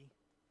study?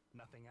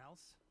 Nothing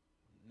else?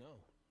 No.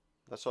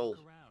 that's all Look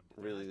around.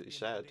 really There that has he to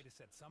be another said. data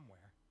set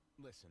somewhere.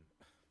 Listen,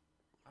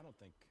 I don't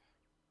think.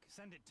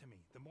 Send it to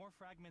me. The more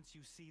fragments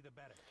you see, the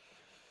better.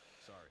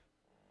 Sorry.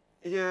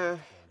 Yeah, Go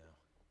now.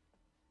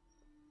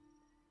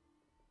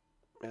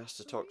 he has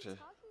to talk to...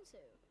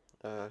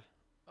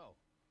 Oh,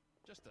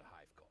 just a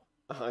hive call.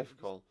 A hive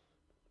call.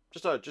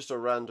 Just a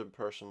random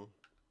person.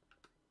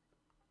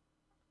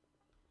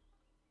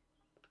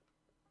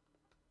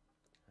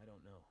 I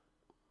don't know.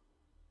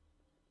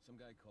 Some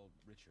guy called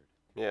Richard.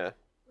 Yeah.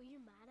 Were you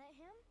mad at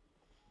him?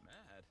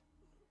 Mad?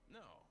 No.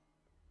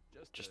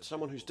 Just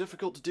someone who's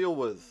difficult to deal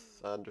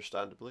with,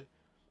 understandably.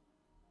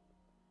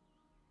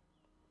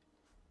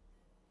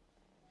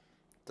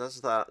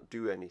 Does that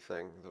do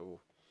anything, though?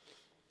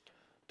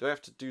 Do I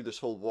have to do this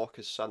whole walk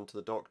his son to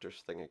the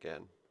doctor's thing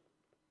again?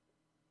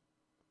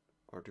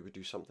 Or do we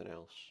do something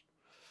else?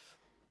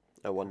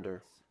 I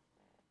wonder.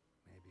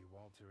 Maybe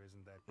Walter monster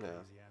isn't that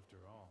crazy after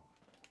all.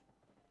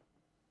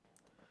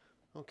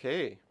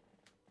 Okay.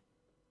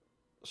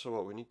 So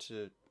what, we need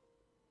to...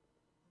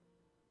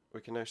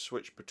 We can now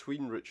switch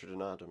between Richard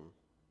and Adam.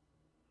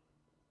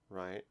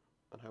 Right.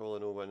 And how will I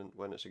know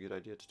when it's a good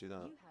idea to do that?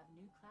 You have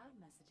new cloud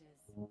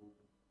messages.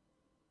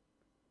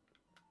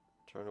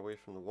 Turn away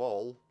from the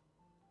wall.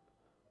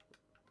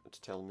 It's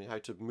telling me how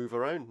to move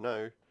around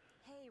now.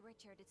 Hey,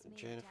 Richard, it's me,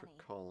 Jennifer Jenny.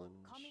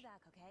 Collins. Call me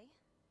back, okay?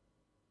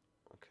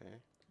 Okay.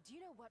 Do you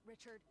know what,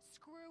 Richard?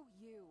 Screw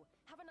you.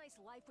 Have a nice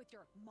life with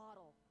your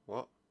model.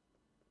 What?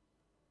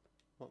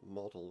 What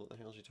model? What the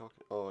hell is he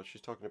talking? Oh,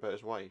 she's talking about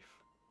his wife.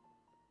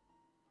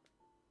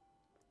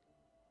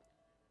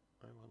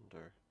 I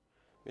wonder.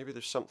 Maybe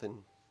there's something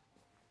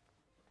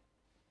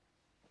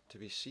to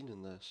be seen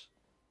in this.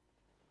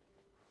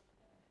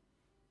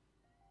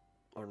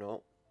 Or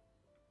not.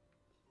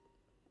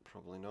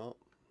 Probably not.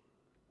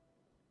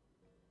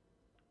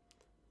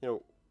 You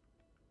know,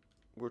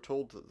 we're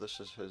told that this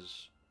is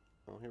his...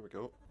 Oh, here we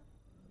go.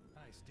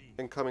 Hi, Steve.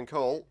 Incoming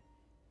call.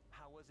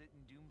 How was it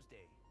in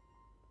Doomsday?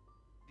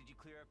 Did you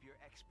clear up your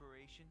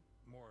expiration?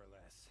 More or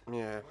less.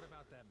 Yeah. What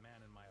about that man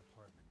in my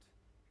apartment?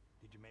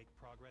 Did you make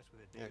progress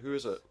with it? Yeah, who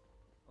is it?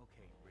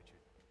 Okay,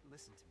 Richard,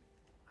 listen to me.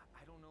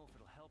 I don't know if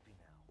it'll help you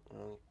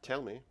now.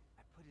 Tell me.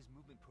 I put his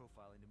movement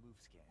profile into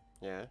MoveScan.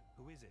 Yeah.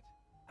 Who is it?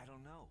 I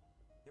don't know.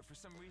 For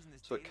some reason,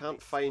 this So it can't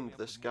database is find coming up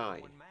this with more than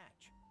guy. one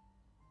match.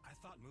 I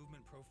thought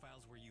movement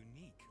profiles were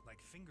unique, like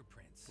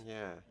fingerprints.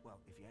 Yeah. Well,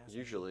 if you ask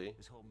Usually. me,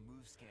 this whole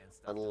MoveScan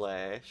stuff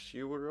Unless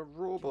you were a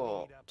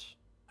robot.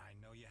 I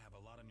know you have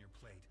a lot on your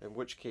plate. In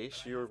which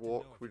case but I your have to know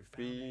walk if would you found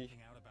be anything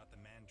out about the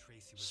man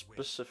Tracy was with.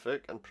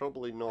 specific and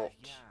probably not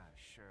Yeah,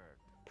 sure.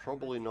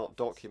 probably not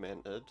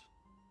documented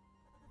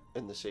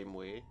in the same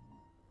way.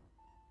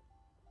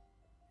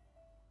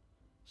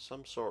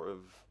 Some sort of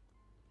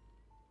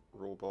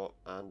robot,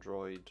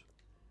 android.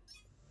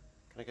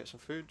 Can I get some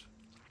food?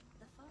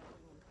 The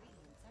following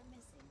ingredients are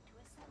missing to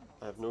assemble.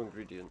 I have no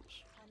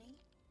ingredients. Honey,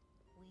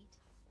 wheat,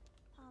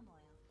 palm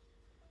oil.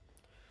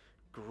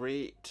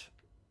 Great.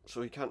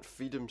 So he can't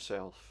feed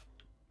himself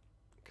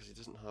because he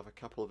doesn't have a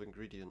couple of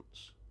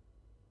ingredients.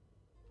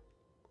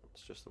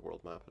 It's just the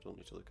world map. I don't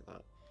need to look at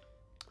that.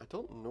 I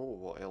don't know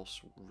what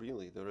else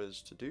really there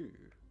is to do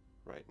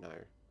right now.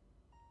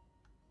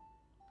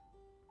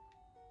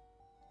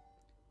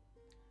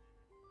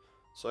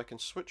 So I can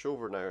switch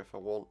over now if I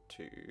want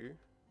to.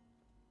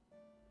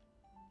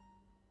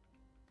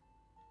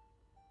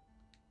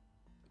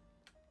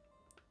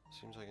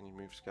 Seems like I need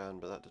move scan,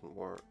 but that didn't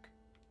work.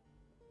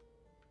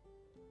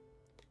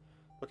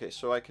 Okay,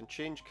 so I can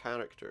change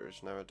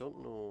characters. Now I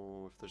don't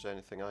know if there's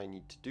anything I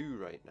need to do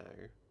right now.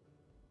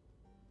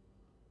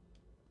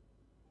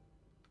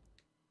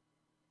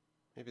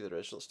 Maybe there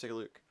is. Let's take a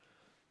look.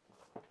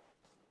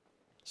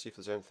 See if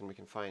there's anything we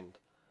can find.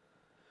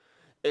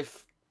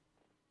 If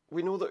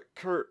we know that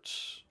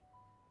Kurtz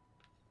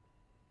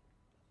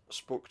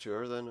spoke to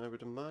her, then I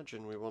would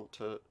imagine we want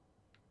to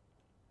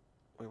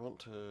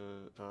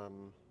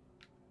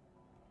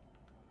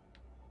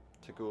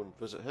go and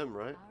visit him,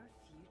 right? Our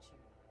future.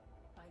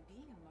 By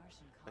being a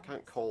Martian I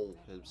can't call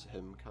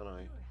him, can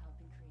I? You are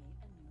helping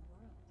create a new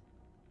world.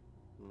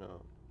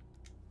 No.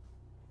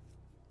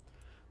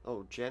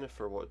 Oh,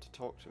 Jennifer wanted to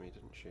talk to me,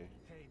 didn't she?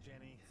 Hey,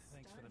 Jenny.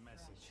 Thanks for the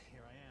message. Here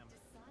I am.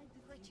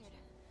 Richard,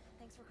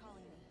 thanks for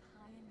calling me.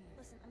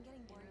 Listen, I'm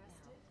getting worried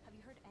now. Have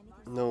you heard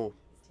anything? No.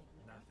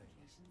 Nothing.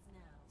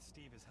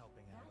 Steve is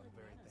helping out. I'm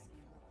very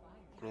thankful.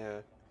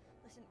 Yeah.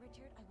 Listen,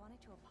 Richard, I wanted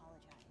to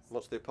apologize.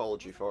 What's the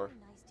apology for? I was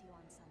nice to you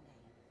on Sunday.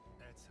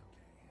 That's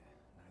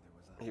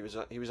okay. Neither was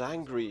I. He was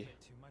angry. It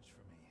was too much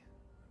for me.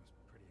 I was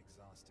pretty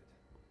exhausted.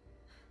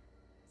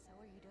 So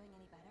are you doing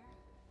any better?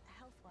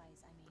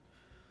 Health-wise, I mean.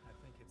 I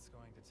think it's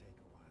going to take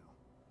a while.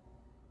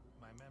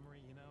 My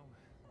memory, you know,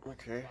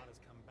 Okay. a lot has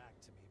come back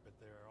to me, but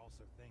there are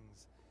also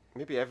things.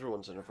 Maybe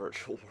everyone's in a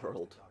virtual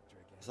world.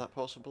 Is that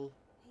possible?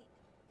 Hey,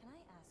 can I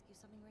ask you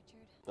something,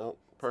 Richard? No.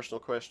 Personal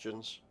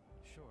questions.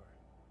 Sure.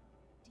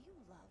 Do you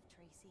love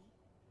Tracy?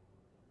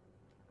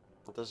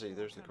 Does he?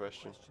 There's the What kind of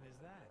question. question is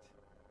that?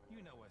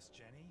 You know us,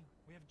 Jenny.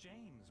 We have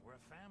James. We're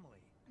a family.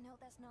 No,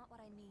 that's not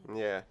what I mean.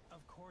 Yeah.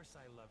 Of course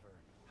I love her.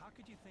 How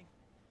could you think...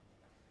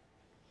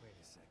 Wait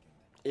a second.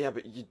 Yeah,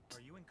 but you...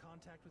 Are you in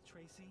contact with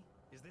Tracy?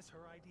 Is this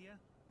her idea?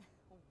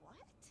 What?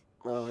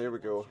 Oh, here we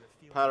She go. wants you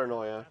to feel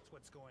Paranoia. That's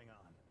what's going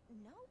on.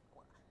 No?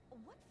 What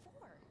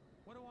for?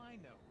 What do I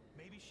know?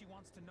 Maybe she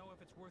wants to know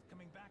if it's worth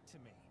coming back to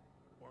me.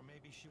 Or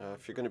maybe she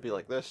If you're going to be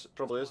like this, it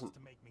probably wants isn't.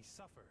 to make me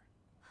suffer.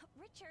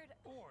 Richard!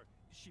 Or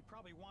she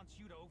probably wants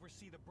you to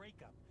oversee the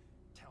breakup.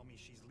 Tell me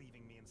she's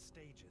leaving me in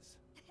stages.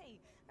 Hey,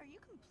 are you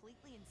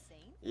completely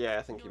insane? Yeah,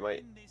 I think he You're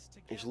might. in this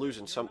together. He's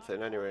losing You're something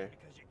not anyway.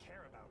 Because you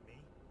care about me.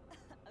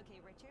 Okay,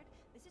 Richard,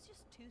 this is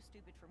just too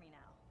stupid for me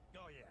now.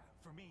 Oh yeah,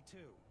 for me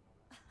too.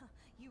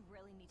 You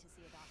really need to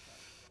see a doctor.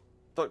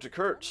 Dr.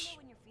 Kurtz. Let me know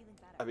when you're feeling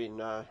better. I mean,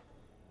 yeah.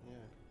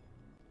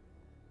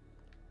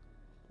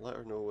 Let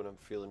her know when I'm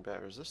feeling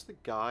better. Is this the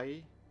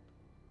guy?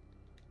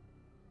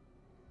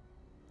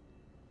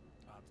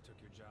 Ops took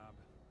your job.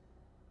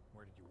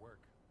 Where did you work?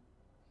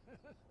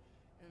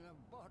 In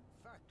a bot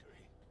factory.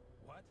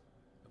 What?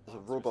 The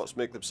robots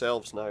make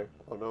themselves now.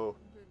 Oh no.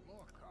 A bit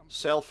more complex,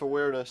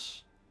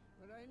 Self-awareness.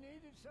 but I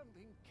needed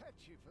something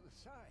catchy for the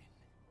sign.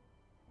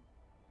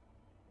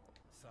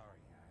 Sorry,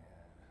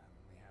 I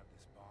only have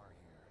this bar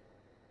here.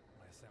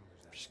 My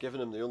assembler's out. Just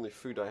giving him the only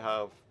food I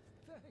have.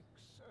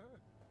 Thanks, sir.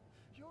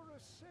 You're a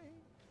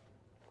saint.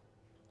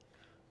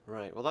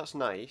 Right, well that's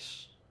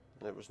nice.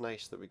 And it was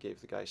nice that we gave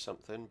the guy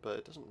something, but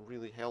it doesn't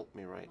really help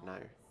me right now.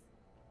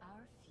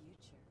 Our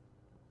future.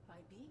 By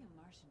being a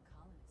Martian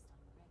colonist on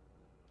the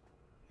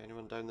red.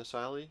 Anyone down this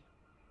alley?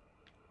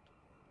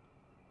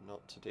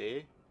 Not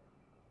today.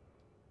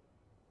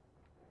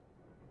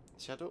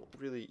 See, I don't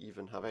really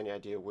even have any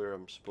idea where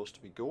I'm supposed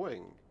to be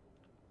going.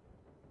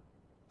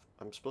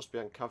 I'm supposed to be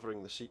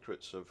uncovering the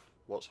secrets of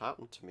what's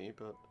happened to me,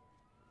 but...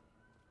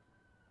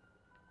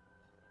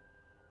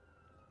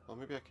 Well,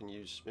 maybe I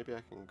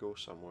can go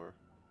somewhere.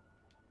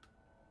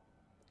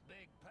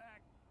 Big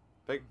pack.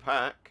 Big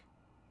pack?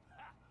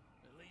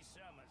 At least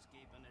someone's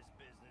keeping this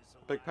business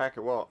alive. Big pack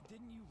of what?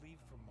 Didn't you leave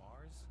for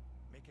Mars?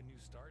 Make a new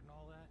start and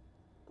all that?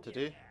 Did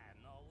he? Yeah,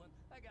 Nolan.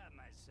 I got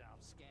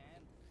myself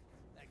scanned.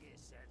 I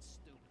guess that's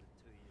stupid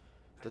to you.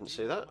 Didn't I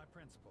say do that? know my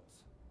principles.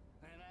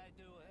 And I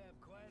do have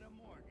quite a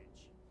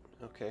mortgage.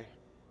 Okay.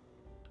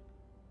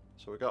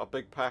 So we got a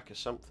big pack of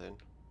something.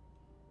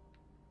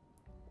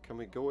 Can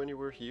we go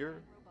anywhere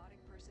here? Robotic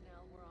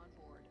personnel were on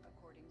board,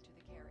 according to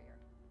the carrier.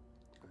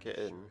 Get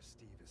I'm in. sure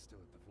Steve is still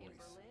at the In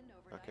voice. Berlin,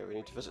 overnight Okay, we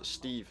need to visit rain on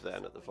Steve multiple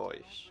then at the subway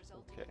voice. tunnels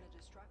resulted Okay. in the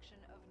destruction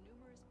of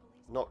numerous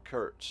police Not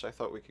Kurtz. I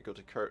thought we could go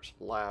to Kurtz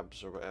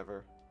Labs or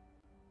whatever.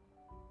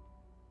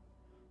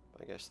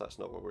 I guess that's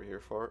not what we're here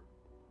for.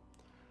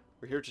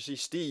 We're here to see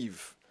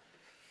Steve.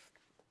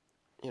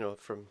 You know,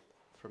 from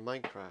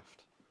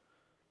Minecraft.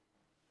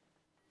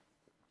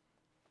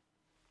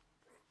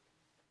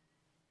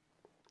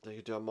 They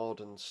could do a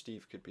mod and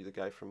Steve could be the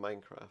guy from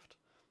Minecraft.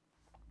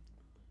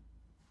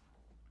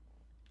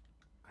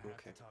 I have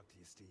Okay. to talk to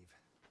you, Steve.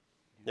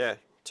 Yeah,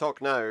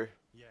 talk now.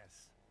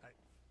 Yes,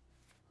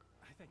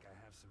 I think I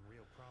have some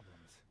real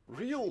problems.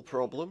 Real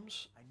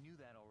problems? I knew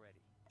that already.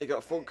 You got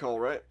a phone call,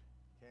 right?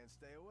 Can't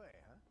stay away,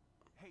 huh?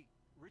 Hey,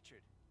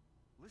 Richard,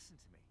 listen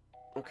to me.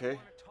 Okay. I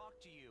want to talk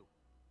to you.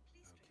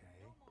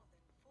 Okay.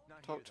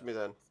 Not Talk here, to me though.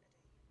 then.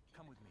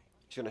 Come with me.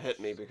 He's gonna hit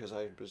me because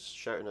I was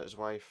shouting at his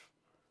wife.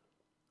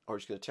 Or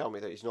he's gonna tell me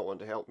that he's not wanting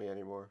to help me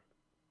anymore.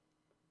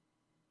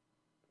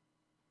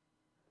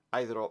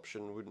 Either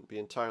option wouldn't be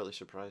entirely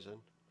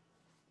surprising.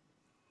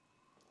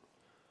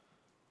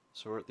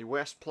 So we're at the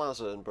West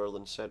Plaza in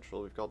Berlin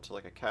Central. We've gone to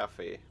like a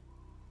cafe.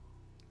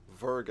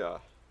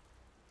 Virga.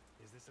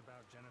 Is this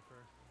about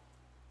Jennifer?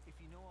 If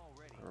you know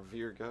already, Or why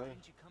Virga.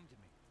 didn't you come to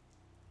me?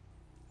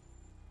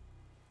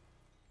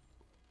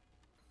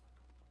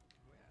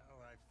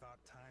 Well, I thought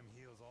time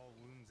heals all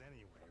wounds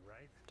anyway,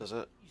 right? Does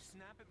it? You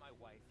snap at my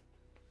wife,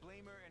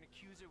 blame her and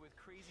accuse her with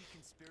crazy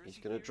conspiracy He's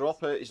gonna theories,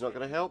 drop it. He's not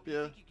gonna help You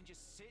you. think you can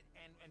just sit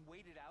and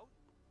wait it out?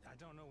 I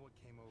don't know what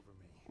came over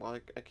me. Well,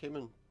 I came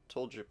and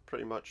told you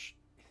pretty much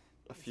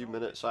a It's few all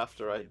minutes different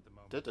after for me I at the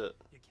moment. did it.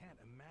 You can't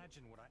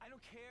imagine what I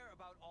don't care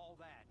about all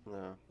that.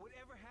 No.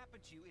 Whatever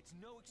happened to you, it's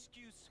no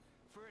excuse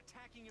for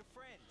attacking your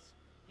friends.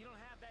 You don't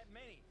have that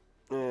many.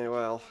 Eh,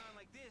 well. Going on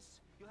like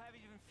this, you'll have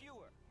even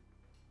fewer.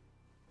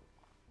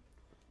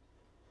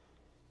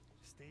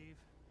 Steve,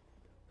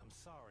 I'm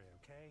sorry,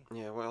 okay?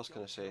 Yeah, what else can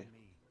I Don't say? tell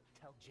me.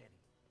 Tell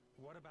Jenny.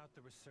 What about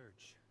the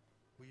research?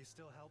 Will you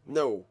still help me?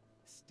 No.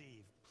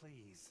 Steve,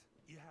 please.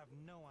 You have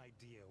no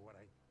idea what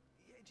I...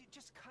 Yeah,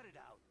 just cut it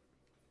out.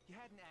 You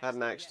had an accident. Had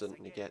an yes, accident I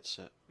and he get it. gets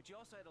it. But you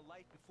also had a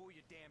life before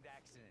your damned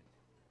accident.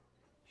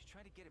 You should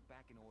try to get it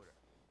back in order.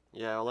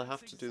 Yeah, well, I have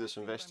That's to do this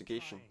exactly what I'm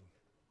investigation.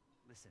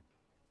 trying. Listen,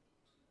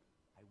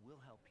 I will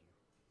help you,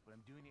 but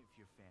I'm doing it for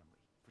your family,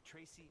 for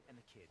Tracy and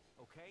the kid,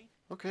 okay?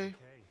 Okay.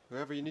 Okay.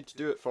 Whoever you need to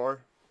do it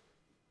for.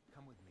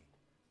 Come with me.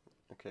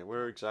 Okay,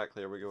 where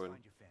exactly are we Let's going?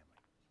 find your family.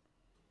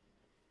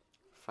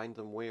 Find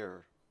them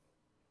where?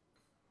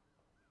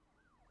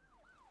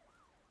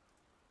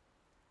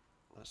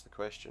 That's the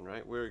question,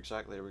 right? Where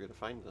exactly are we going to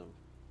find them?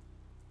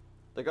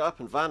 They got up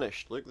and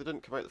vanished. Look, they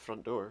didn't come out the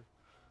front door.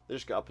 They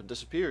just got up and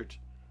disappeared.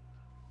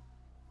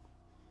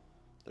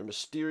 They're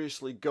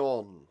mysteriously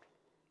gone.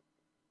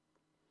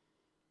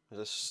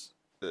 This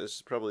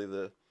is probably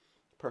the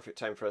perfect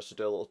time for us to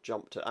do a little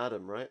jump to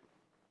Adam, right?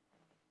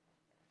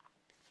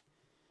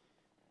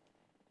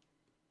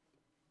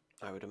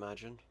 I would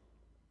imagine.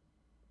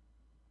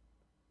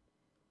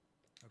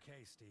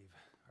 Okay, Steve.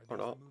 Or Are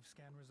these not. the move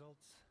scan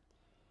results?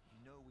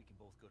 You know we can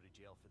both go to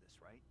jail for this,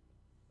 right?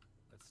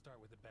 Let's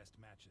start with the best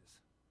matches.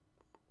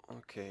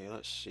 Okay,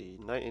 let's see.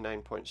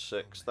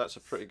 99.6. That's a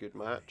pretty good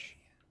match.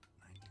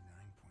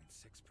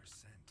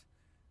 99.6%.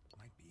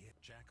 Might be it.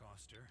 Jack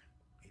Oster,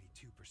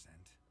 82%.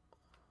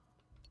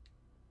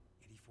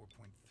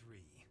 84.3.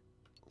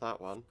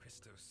 That one.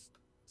 Christos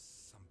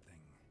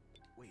something.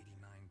 Wait,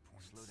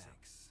 89.6. slow down.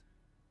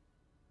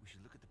 We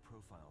should look at the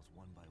profiles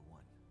one by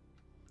one.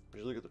 We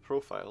should look at the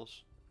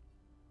profiles.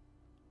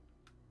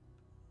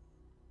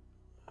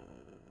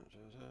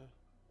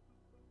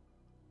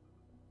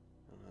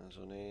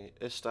 There's only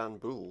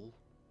Istanbul,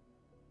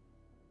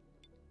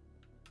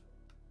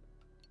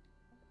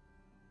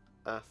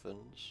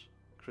 Athens,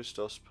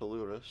 Christos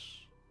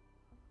Pelurus.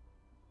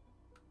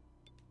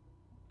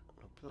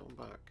 I'll put that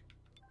one back.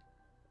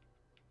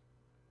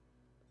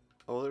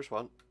 Oh, there's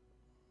one.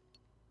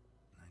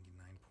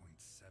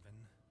 99.7.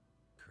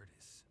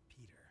 Curtis.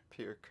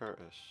 Peter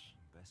Curtis.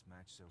 Best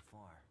match so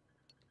far.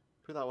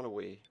 Put that one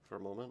away for a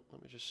moment.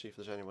 Let me just see if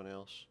there's anyone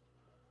else.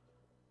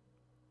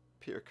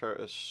 Peter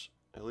Curtis,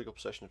 illegal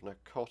possession of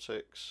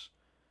narcotics,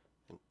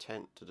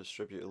 intent to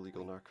distribute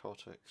illegal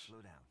narcotics. Slow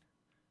down.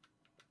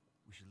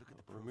 We should look at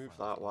the Remove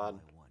profiles that one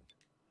one.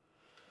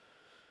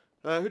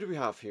 by one. Who do we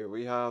have here?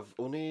 We have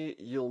One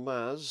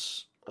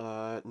Yilmaz,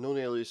 known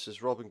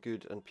aliases Robin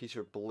Good and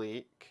Peter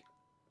Blake,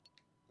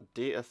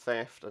 data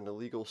theft and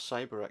illegal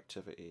cyber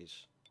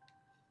activities.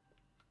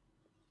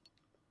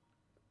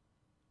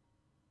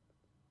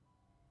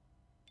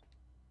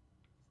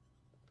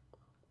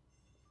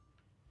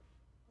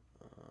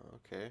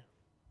 Okay.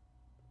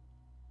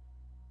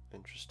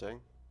 Interesting.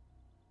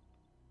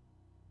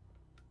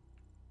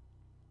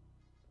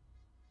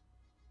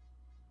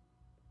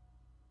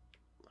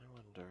 I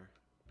wonder.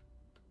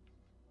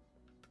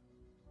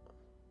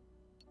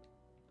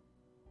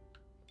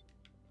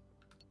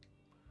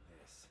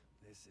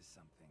 This is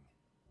something.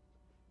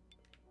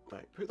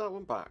 Right, put that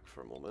one back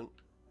for a moment.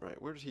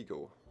 Right, where did he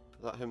go?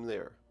 Is that him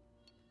there?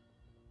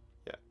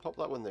 Yeah, pop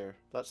that one there.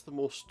 That's the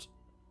most...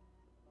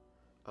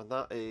 And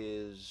that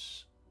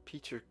is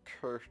Peter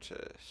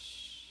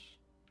Curtis.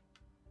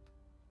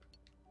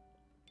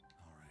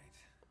 Alright,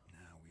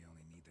 now we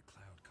only need the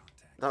cloud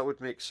contact. That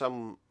would make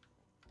some...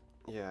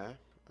 Yeah.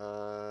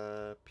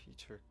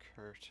 Peter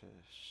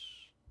Curtis.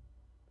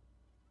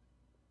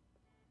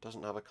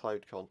 Doesn't have a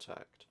cloud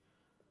contact.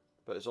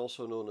 But is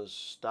also known as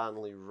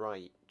Stanley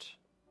Wright.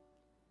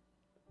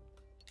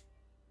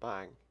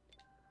 Bang.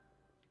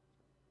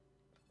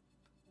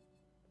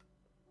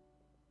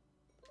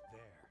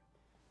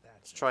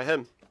 Let's try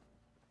him.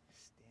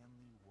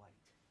 Stanley White.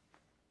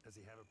 Does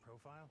he have a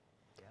profile?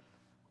 Yep.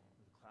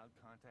 With a cloud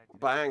contact.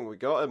 Bang, we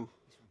got him.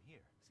 He's from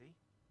here, see?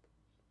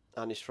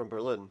 And he's from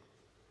Berlin.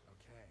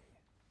 Okay.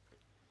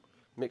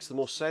 Makes the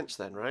most sense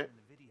then, right? In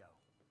the video.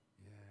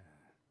 Yeah.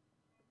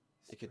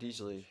 You could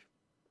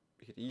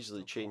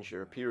easily change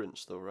your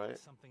appearance though, right?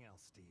 Something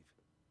else, Steve.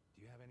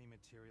 Do you have any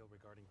material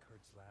regarding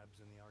Kurtz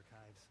labs in the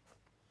archives?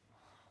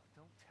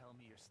 Don't tell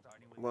me you're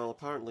starting with... Well,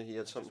 apparently he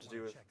had something to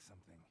do with... Check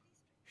something.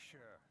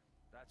 Sure.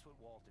 That's what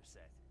Walter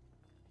said.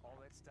 All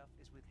that stuff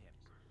is with him.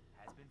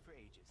 Has been for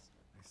ages.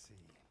 I see.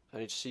 I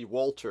need to see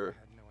Walter.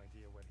 I had no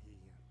idea what he's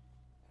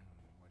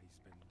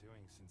been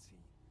doing since he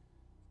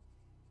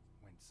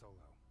went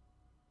solo.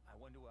 I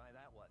wonder why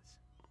that was.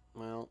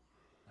 Well,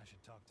 I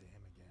should talk to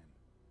him again.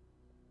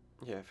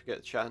 yeah, if you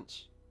get the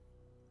chance.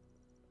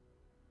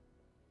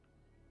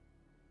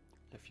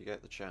 If you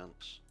get the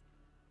chance.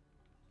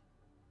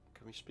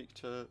 Can we speak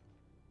to...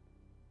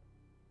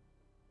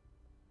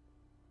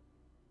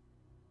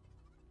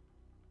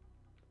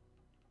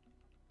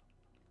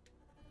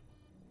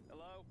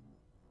 Hello?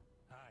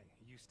 Hi,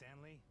 you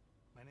Stanley?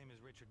 My name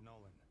is Richard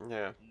Nolan.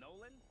 Yeah,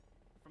 Nolan?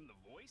 From The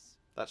Voice?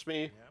 that's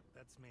me. Yep,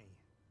 that's me.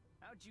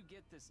 How'd you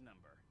get this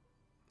number?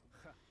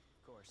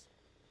 Of course.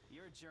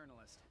 You're a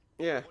journalist.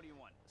 Yeah, What do you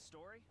want? A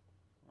story?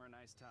 Or a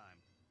nice time?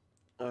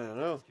 I don't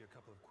know. Ask you a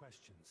couple of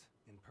questions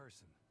in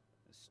person.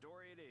 A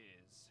story it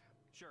is.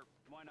 Sure,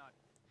 why not?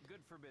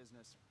 Good for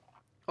business.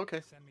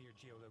 Okay. Send me your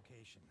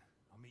geolocation.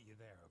 I'll meet you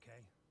there,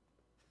 okay?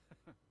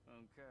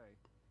 Okay.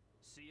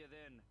 See you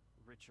then,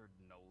 Richard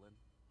Nolan.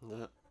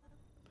 Yeah.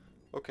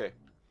 Okay.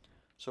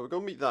 So we're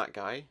going to meet that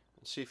guy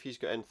and see if he's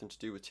got anything to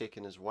do with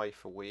taking his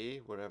wife away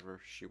wherever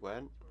she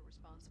went. Were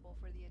responsible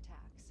for the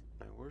attacks.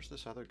 Now, where's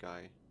this other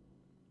guy?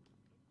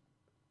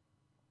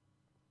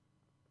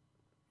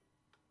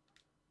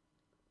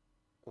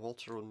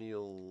 Walter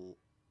O'Neill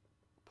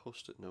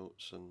post-it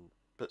notes and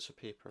bits of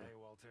paper. Hey,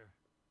 Walter.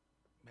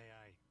 May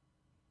I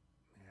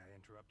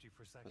interrupt you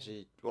for a second? Has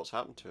he? What's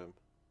happened to him?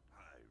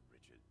 Hi,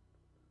 Richard.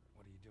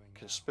 What are you doing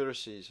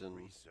Conspiracies and...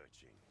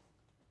 Researching.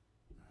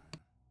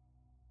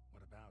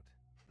 What about?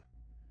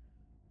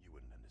 You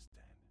wouldn't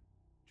understand.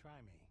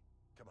 Try me.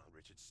 Come on,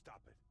 Richard,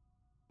 stop it.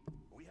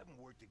 We haven't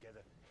worked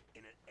together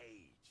in an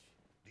age.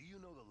 Do you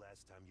know the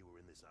last time you were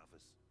in this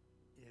office?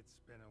 It's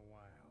been a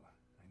while,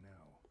 I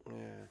know.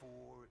 Yeah.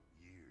 4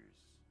 years.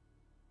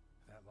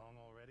 That long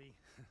already?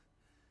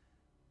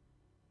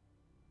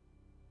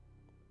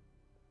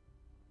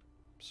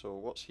 So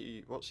what's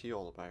he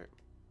all about?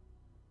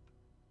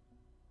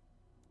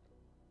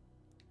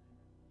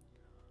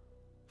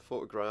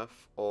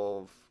 Photograph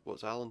of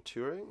what's Alan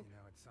Turing? You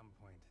know, at some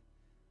point,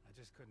 I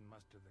just couldn't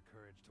muster the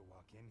courage to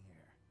walk in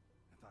here.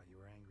 I thought you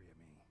were angry at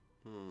me.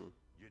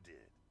 You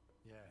did.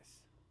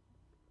 Yes.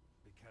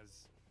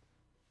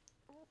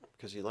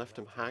 Because he left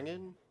him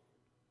hanging?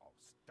 Oh,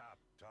 stop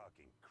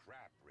talking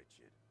crap,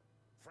 Richard.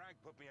 Frank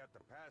put me out to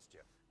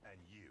pasture, and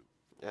you.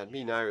 And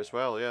me now as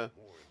well, yeah.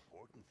 More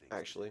important things.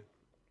 Actually.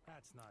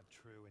 That's not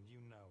true, and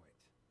you know it.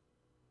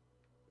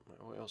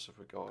 What else have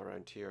we got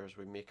around here as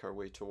we make our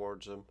way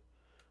towards him?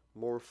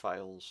 More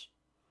files.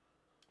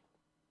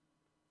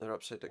 They're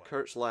upside down.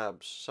 Kurtz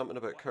Labs. Something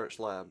about Kurtz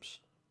Labs.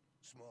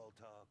 Small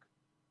talk,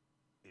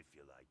 if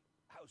you like.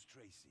 How's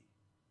Tracy?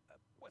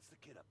 What's the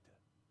kid up to?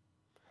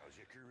 How's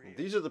your career?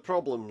 These are the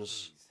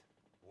problems.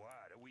 What?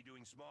 Are we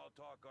doing small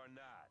talk or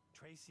not?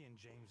 Tracy and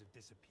James have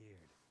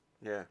disappeared.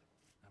 Yeah.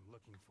 I'm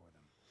looking for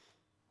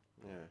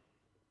them. Yeah.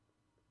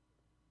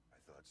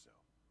 I thought so.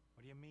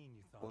 What do you mean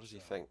you thought What does he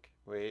so? think?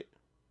 Wait.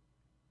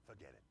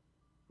 Forget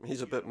it.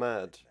 He's a bit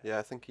mad. Yeah,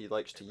 I think he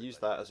likes to use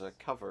that as a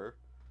cover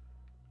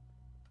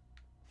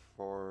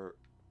for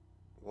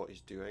what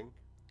he's doing.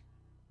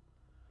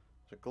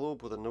 There's a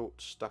globe with a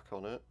note stuck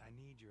on it. I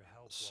need your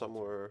help, Walter.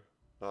 Somewhere.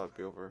 That would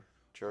be over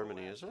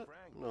Germany, is it?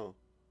 No.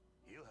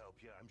 He'll help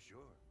you, I'm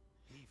sure.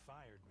 He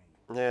fired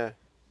me. Yeah.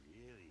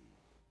 Really?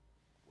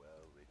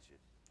 Well, Richard,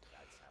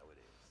 that's how it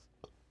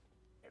is.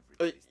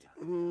 Everybody's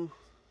time.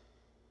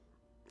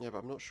 Yeah, but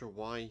I'm not sure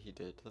why he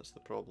did. That's the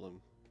problem.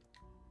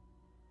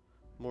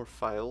 More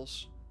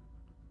files.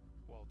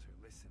 Walter,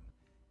 listen.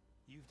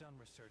 You've done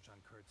research on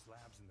Kurtz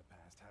Labs in the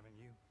past, haven't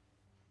you?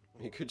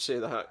 You could say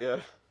that, yeah.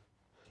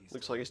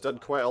 Looks like he's done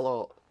quite a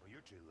lot. Well,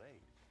 you're too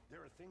late. There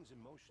are things in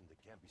motion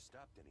that can't be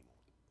stopped anymore.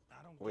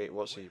 I don't Wait,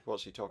 what's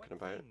he talking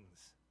about?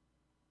 things?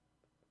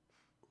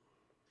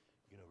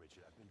 You know,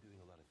 Richard, I've been doing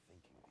a lot of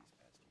thinking these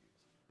past years.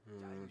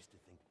 I used to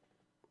think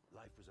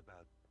life was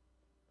about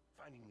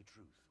finding the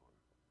truth or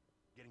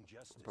getting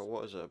justice. But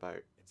what is it about?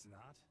 It's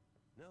not?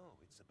 No,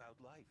 it's about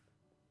life.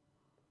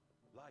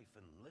 Life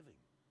and living.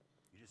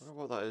 You just I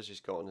wonder what that is he's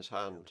got on his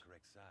hand. the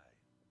correct side.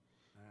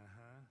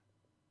 Uh-huh.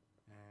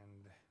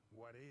 And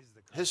what is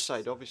the His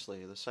correct side,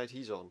 obviously, the side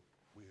he's on.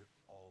 We're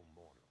all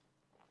mortal.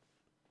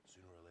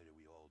 Sooner or later,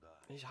 we all die.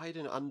 He's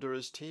hiding under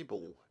his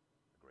table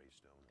A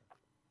gravestone,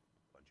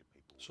 a bunch of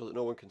paperwork, so that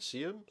no one can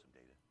see him. some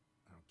data.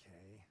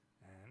 Okay,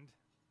 and?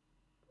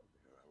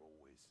 There are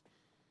always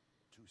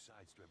two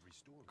sides to every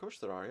story. Of course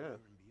there are, yeah.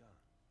 Here and beyond.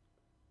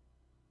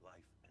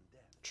 Life and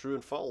death. True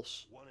and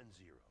false. 1 and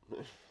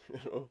 0. You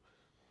know.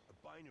 A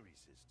binary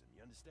system, you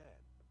understand?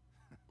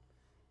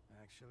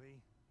 Actually,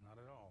 not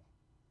at all.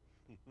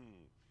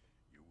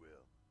 You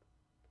will.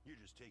 You're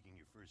just taking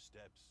your first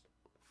steps.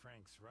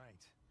 Frank's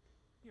right.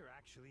 You're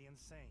actually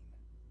insane.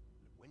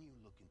 When you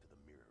look into the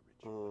mirror,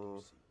 Richard, what do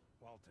you see?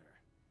 Walter,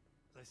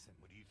 listen.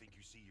 What do you think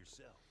you see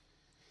yourself?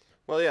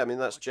 Well, yeah, I mean,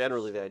 that's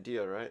generally the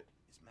idea, right?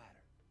 Is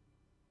matter.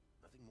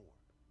 Nothing more.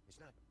 It's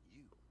not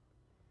you.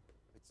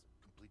 It's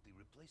completely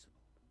replaceable.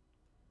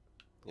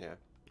 Yeah,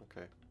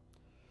 okay.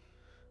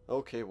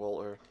 Okay,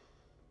 Walter.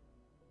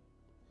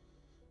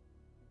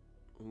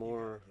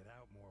 More You gotta get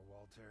out more,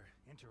 Walter.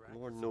 Interact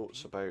more with some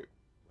notes people. about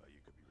Well,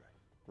 you could be right.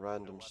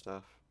 random what?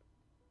 stuff.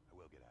 I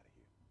will get out of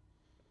here.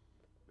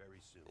 Very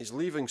soon. He's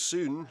leaving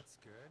soon, That's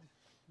good.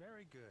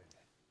 Very good.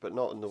 but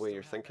not in the way Still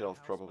you're have thinking that of,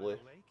 house by the probably.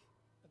 lake?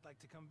 I'd like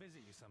to come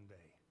visit you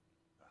someday.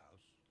 The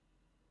house?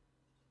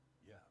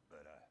 Yeah,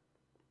 but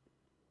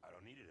I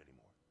don't need it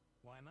anymore.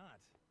 Why not?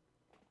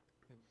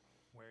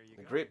 Where are you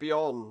The going? great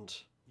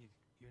beyond.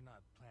 You're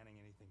not planning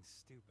anything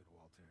stupid,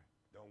 Walter.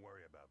 Don't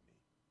worry about me.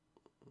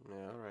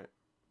 Yeah, alright.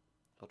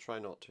 I'll try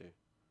not to.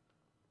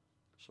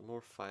 Some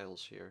more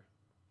files here.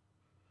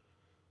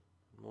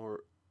 More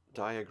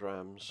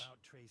diagrams.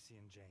 About Tracy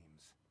and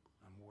James.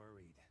 I'm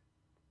worried.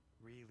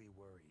 Really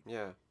worried.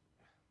 Yeah.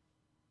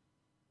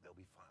 They'll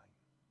be fine.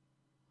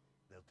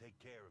 They'll take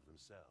care of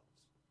themselves.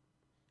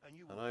 And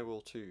you And will. I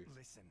will too.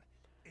 Listen,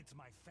 it's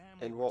my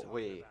family In we're what talking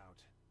way? about.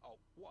 Oh,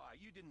 why?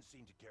 You didn't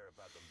seem to care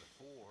about them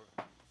before.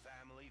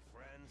 Family,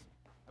 friends.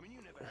 I mean,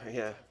 you never had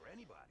Yeah. time for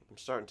anybody. I'm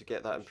starting to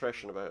get that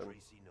impression about him.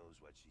 Tracy knows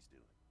what she's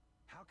doing.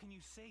 How can you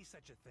say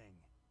such a thing?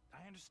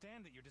 I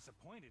understand that you're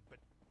disappointed, but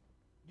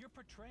you're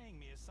portraying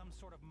me as some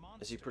sort of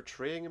monster. Is he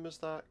portraying him as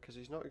that? Because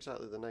he's not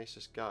exactly the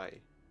nicest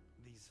guy.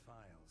 These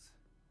files.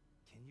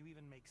 Can you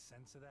even make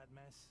sense of that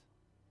mess?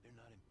 They're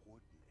not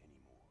important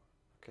anymore.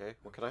 Okay,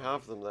 well, can I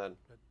have them then?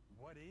 But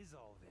what is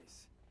all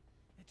this?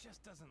 It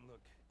just doesn't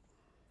look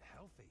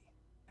healthy.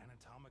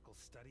 Anatomical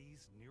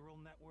studies, neural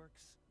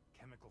networks,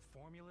 chemical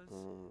formulas,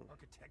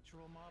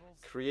 architectural models.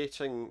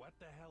 Creating... What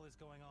the hell is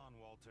going on,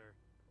 Walter?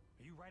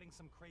 Are you writing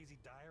some crazy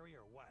diary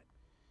or what?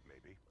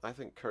 Maybe. I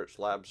think Kurtz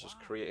Labs is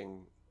Why?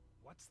 creating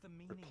What's the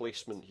meaning of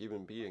replacement it?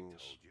 human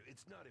beings. Told you,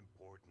 it's not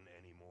important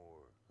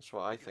anymore. That's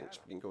what I think's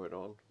been going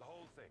on. The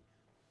whole thing.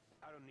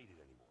 I don't need it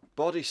anymore.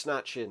 Body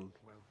snatching!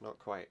 Well, Not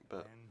quite,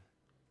 but... then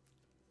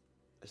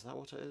Is that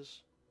what it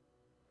is?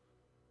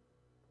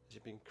 Has he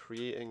been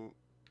creating...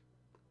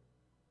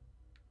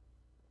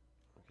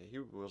 Okay, he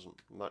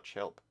wasn't much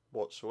help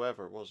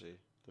whatsoever, was he?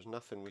 There's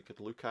nothing we could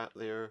look at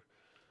there.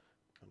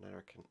 And now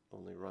I can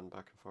only run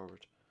back and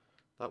forward.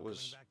 That I'm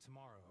was coming back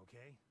tomorrow,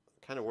 okay?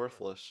 kind of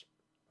worthless.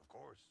 Of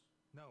course.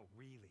 No,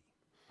 really.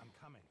 I'm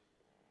coming.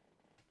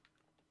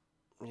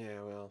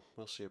 Yeah, well,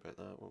 we'll see about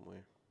that, won't we?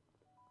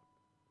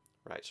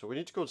 Right, so we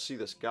need to go and see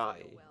this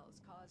guy.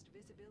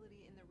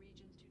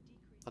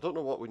 I don't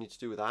know what we need to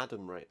do with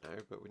Adam right now,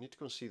 but we need to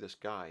go and see this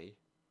guy.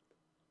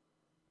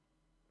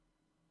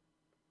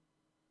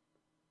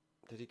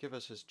 Did he give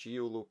us his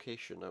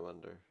geolocation, I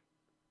wonder?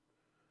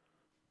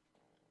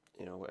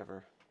 You know,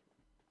 whatever.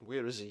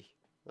 Where is he?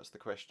 That's the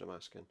question I'm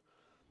asking.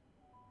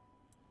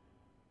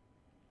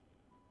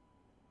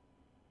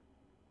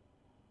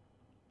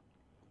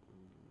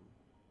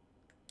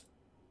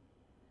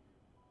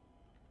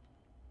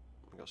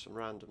 We got some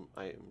random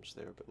items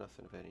there, but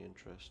nothing of any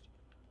interest.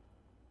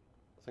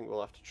 I think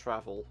we'll have to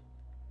travel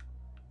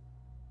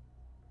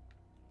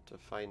to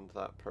find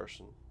that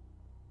person.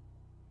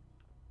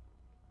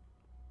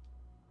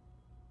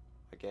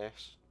 I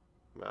guess.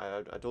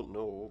 I don't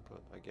know,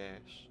 but I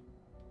guess.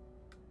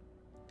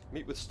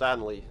 Meet with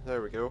Stanley.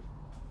 There we go.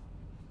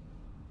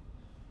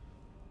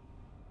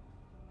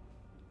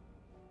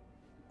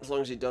 As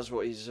long as he does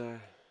what he's...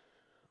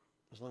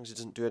 as long as he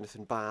doesn't do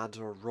anything bad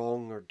or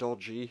wrong or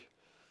dodgy,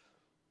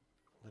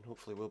 then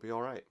hopefully we'll be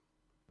alright.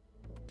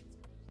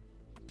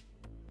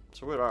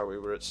 So where are we?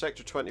 We're at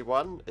Sector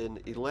 21 in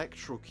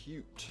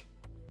Electrocute.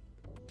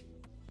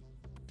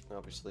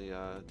 Obviously,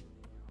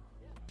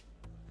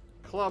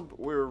 club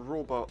where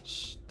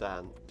robots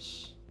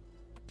dance.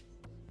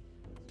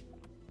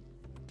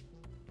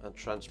 And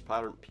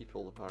transparent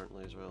people,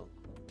 apparently, as well.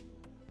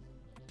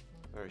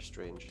 Very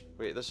strange.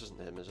 Wait, this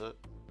isn't him, is it?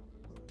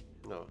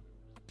 No.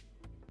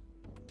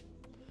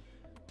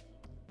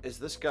 Is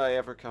this guy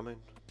ever coming?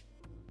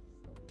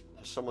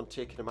 Has someone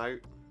taken him out?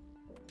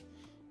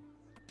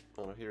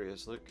 Oh no, here he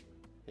is, look.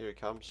 Here he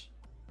comes.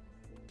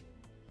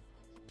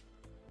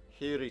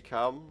 Here he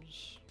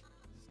comes.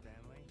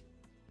 Stanley?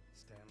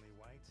 Stanley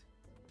White?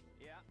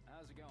 Yeah,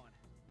 how's it going?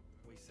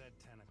 We said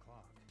 10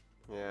 o'clock.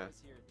 Yeah. I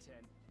was here at 10.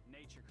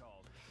 Nature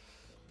called.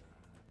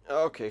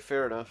 Okay,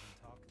 fair enough.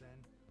 Talk then?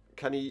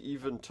 Can he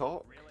even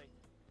talk? Really?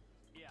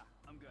 Yeah,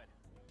 I'm good.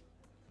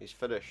 He's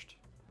finished.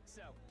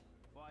 So,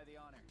 why the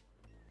honor?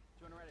 Do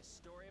you want to write a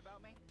story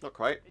about me? Not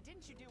quite.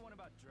 Didn't you do one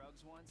about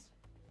drugs once?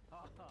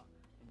 Haha,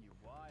 and your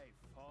wife.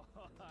 Oh,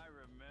 I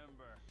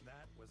remember.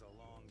 That was a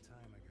long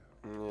time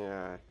ago.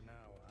 Yeah.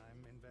 No,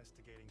 I'm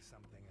investigating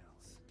something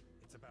else.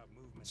 It's about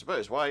movement. It's about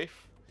his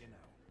wife. You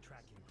know,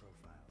 tracking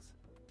profiles.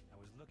 I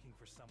was looking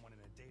for someone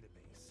in a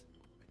database,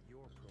 but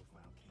your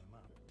profile came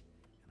up,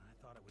 and I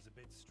thought it was a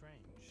bit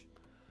strange.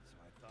 So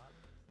I thought...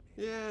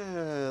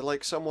 Yeah,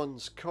 like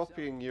someone's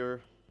copying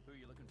your... Who are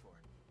you looking for?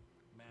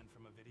 Man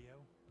from a video,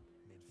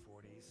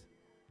 mid-40s.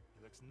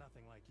 He looks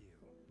nothing like you.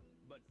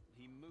 But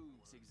he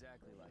moves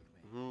exactly like me.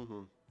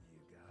 Mm-hmm.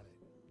 You got it.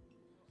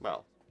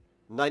 Well,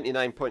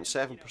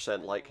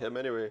 99.7% like him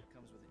anyway.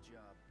 Comes with a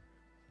job.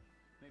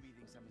 Maybe he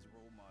thinks I'm his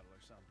role model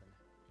or something.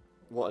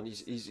 What, and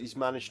he's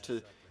managed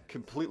to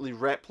completely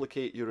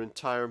replicate your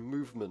entire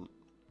movement.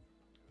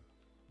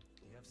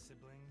 Do you have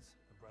siblings?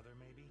 A brother,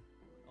 maybe?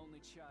 Only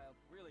child.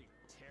 Really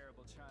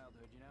terrible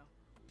childhood, you know?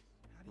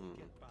 How do you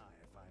get by,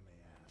 if I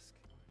may ask,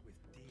 with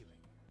dealing?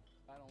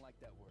 I don't like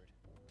that word.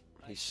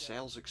 He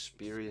sells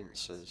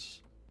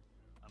experiences.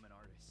 I'm an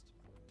artist.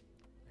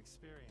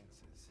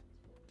 Experiences.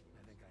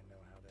 I think I know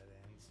how that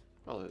ends.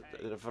 Well,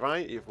 in a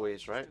variety of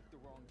ways, right? Took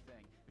the wrong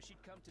thing. If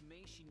she'd come to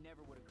me, she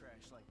never would have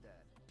crashed like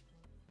that.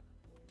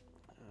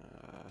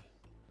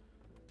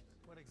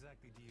 What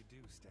exactly do you do,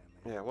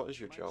 Stanley? Yeah, what is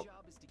your job? My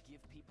job is to give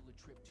people a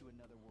trip to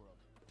another world.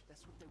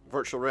 That's what they want.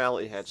 Virtual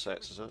reality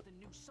headsets, is it? Something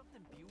new,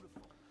 something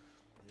beautiful.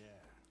 Yeah,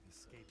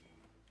 escaping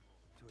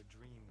to a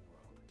dream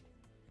world.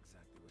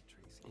 Exactly what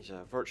Tracy. He's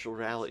a virtual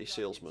reality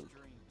salesman.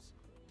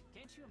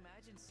 Can't you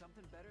imagine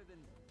something better than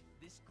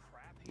this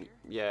crap here?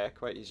 Yeah,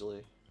 quite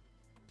easily.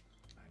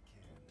 I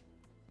can.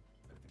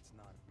 But if it's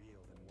not real,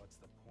 then what's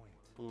the point?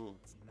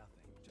 It's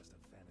nothing, just a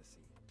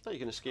fantasy. Oh, you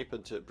can escape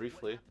into it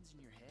briefly. What happens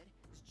in your head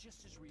is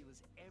just as real as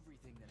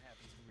everything that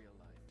happens in real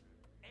life.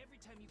 Every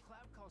time you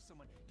cloud call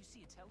someone, you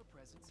see a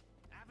telepresence.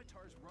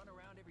 Avatars run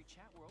around every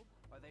chat world.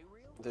 Are they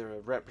real? They're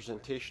a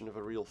representation of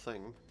a real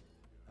thing.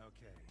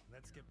 Okay,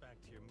 let's get back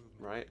to your movement.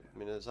 Right? I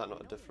mean, is that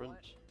not a You know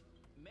difference?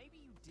 what? Maybe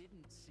you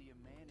didn't see a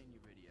man in your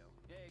video.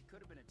 Yeah, it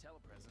could have been a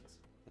telepresence.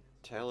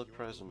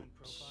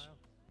 Telepresence.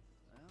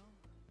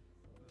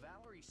 Well,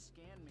 Valerie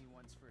scanned me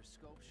once for a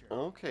sculpture.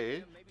 Okay.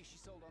 Yeah, maybe she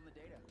sold on the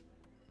data.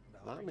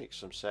 That makes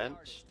some The sense.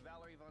 artist,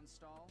 Valerie von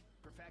Stahl,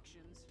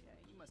 Perfections. Yeah,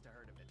 you must have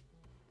heard of it.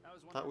 That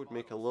was one That of her would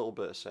make a models. little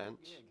bit of sense.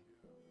 Gig.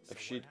 If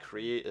So she'd what happened?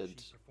 created...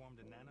 She performed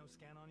a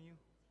nanoscan on you?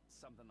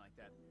 Something like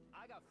that.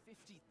 I got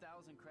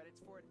 50,000 credits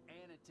for it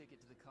and a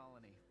ticket to the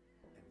colony.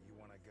 And you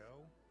want to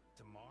go?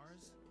 To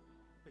Mars?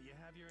 But you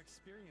have your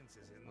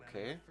experiences, isn't that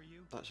Okay, enough for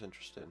you? that's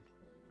interesting.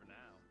 For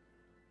now.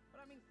 But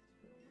I mean,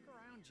 look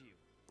around you.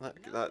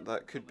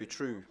 That could be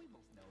true. We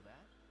both know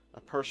that.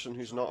 A person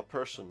who's not a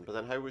person, but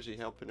then how was he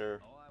helping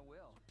her Oh, I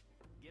will.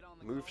 Get on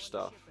the move colony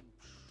stuff? ship and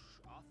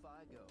off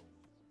I go.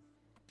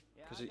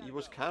 Yeah, Because I he gotta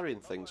was go. carrying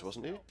Oh, things,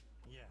 wasn't he?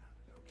 Yeah,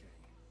 okay.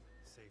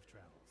 Safe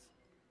travels.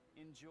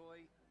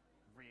 Enjoy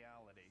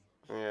reality.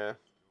 Yeah.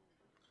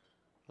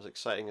 As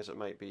exciting as it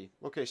might be.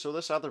 Okay, so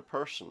this other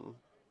person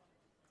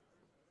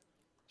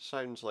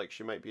sounds like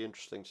she might be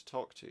interesting to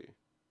talk to.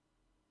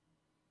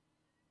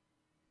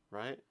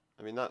 Right?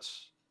 I mean,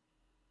 that's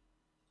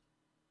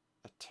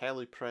a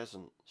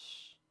telepresence.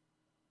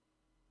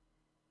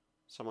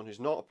 Someone who's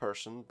not a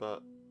person,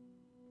 but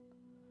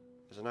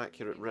is an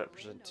accurate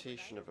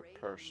representation of a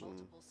person.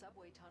 Multiple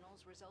subway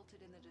tunnels resulted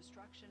in the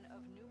destruction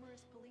of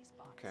numerous police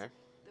bots. Okay,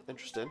 The police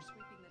interesting. are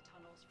sweeping the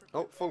tunnels for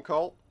Oh, phone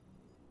call.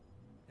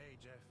 Hey,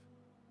 Jeff.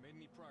 Made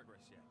any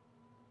progress yet?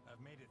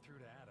 I've made it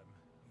through to Adam.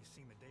 He's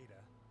seen the data.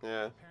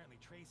 Yeah. Apparently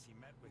Tracy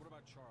met with... What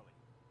about Charlie?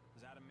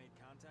 Has Adam made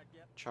contact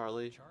yet?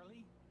 Charlie.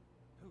 Charlie?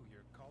 Who,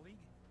 your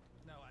colleague?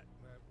 No,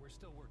 we're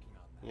still working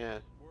on that. Yeah.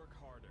 Work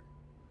harder.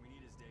 We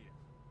need his data.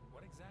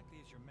 What exactly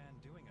is your man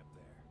doing up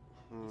there?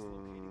 He's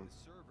locating the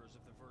servers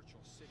of the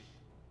virtual city.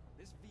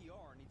 This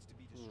VR needs to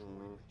be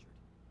destroyed, Richard.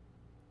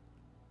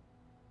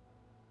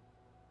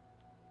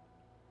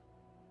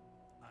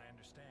 I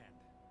understand.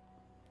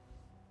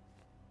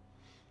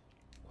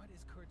 What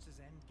is Kurtz's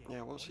end game?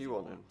 Yeah, what's What he does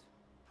wanting? want?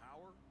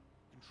 Power?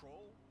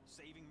 Control?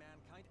 Saving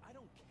mankind? I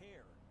don't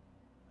care.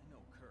 I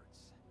know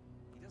Kurtz.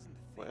 He doesn't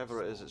think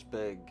Whatever it is, so. it's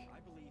big. I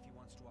believe he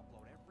wants to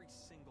upload every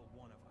single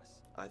one of us.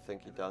 I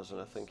think he does, and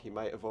I think he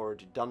might have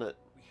already done it.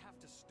 We have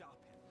to stop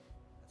him.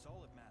 That's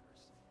all that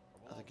matters.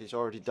 I think he's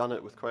already done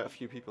it with quite a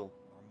few people.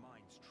 Our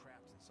minds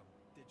trapped in some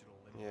digital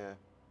limbo. Yeah.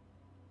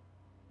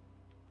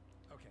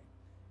 Okay.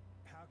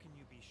 How can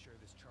you be sure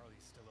this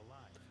Charlie's still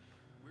alive?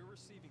 We're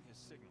receiving his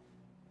signal.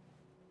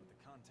 But the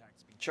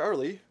contact's being...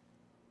 Charlie?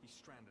 He's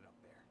stranded up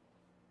there.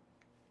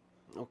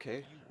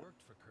 Okay. You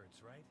worked for Kurtz,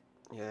 right?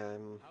 Yeah.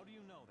 How do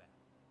you know that?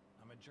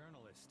 I'm a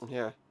journalist.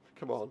 Yeah.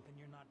 Come on. Something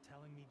you're not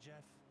telling me,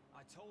 Jeff?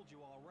 I told you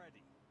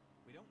already.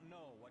 We don't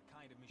know what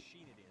kind of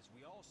machine it is.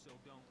 We also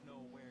don't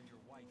know where your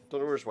wife is.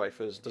 Don't know where his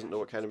wife is. Doesn't know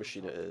what kind of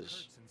machine it is.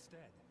 Kurtz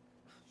instead.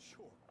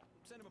 Sure.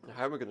 Send him a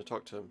How am I going to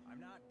talk to him? I'm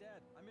not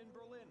dead. I'm in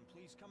Berlin.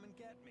 Please come and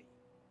get me.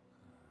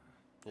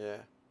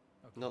 Yeah.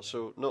 Okay, Not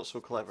so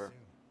clever.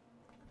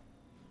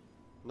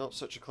 soon. Not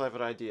such a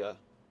clever idea.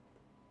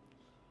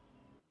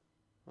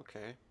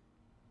 Okay.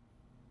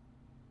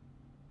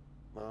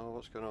 Well,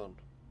 what's going on?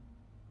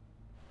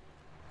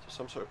 Is there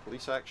some sort of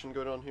police action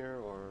going on here,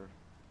 or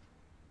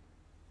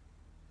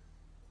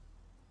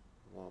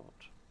what?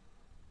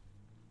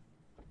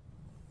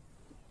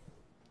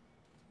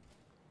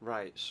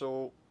 Right,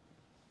 so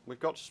we've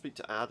got to speak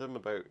to Adam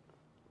about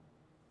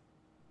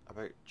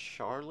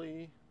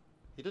Charlie.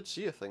 He did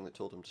see a thing that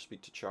told him to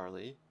speak to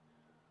Charlie.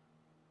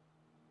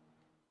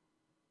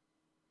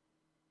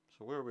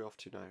 So where are we off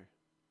to now?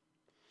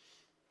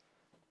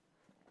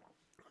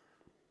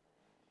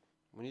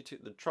 We need to...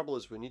 The trouble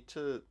is we need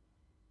to,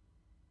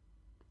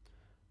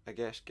 I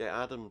guess, get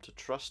Adam to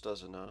trust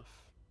us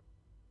enough.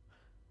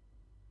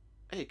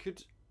 Hey,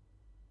 could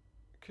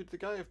the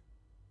guy have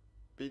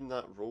been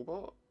that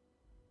robot?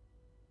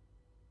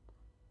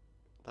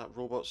 That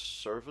robot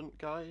servant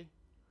guy?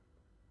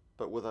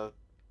 But with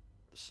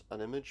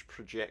an image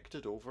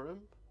projected over him?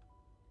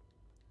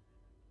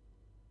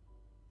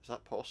 Is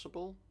that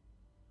possible?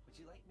 Would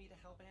you like me to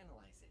help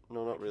analyze it?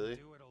 No, not really.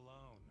 Do it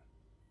alone.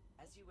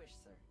 As you wish,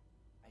 sir.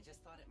 I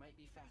just thought it might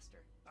be faster.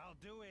 I'll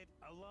do it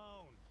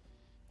alone.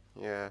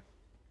 Yeah.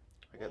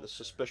 I get the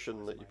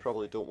suspicion that you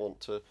probably don't want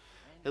to... I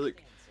Hey, look,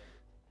 understand, sir.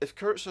 if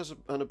Kurtz has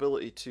an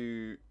ability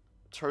to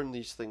turn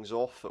these things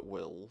off at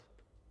will,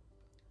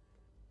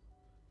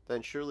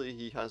 then surely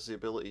he has the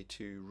ability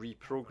to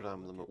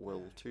reprogram them at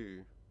will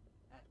too.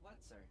 At what,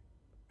 sir?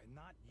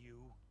 Not you.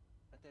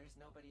 But there's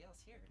nobody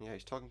else here. Yeah,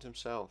 he's talking to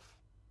himself.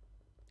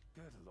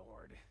 Good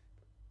lord.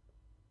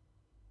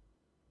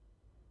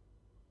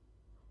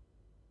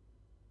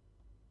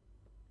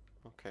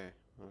 Okay,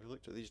 well, if you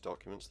looked at these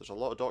documents, there's a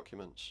lot of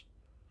documents.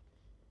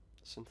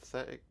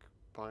 Synthetic,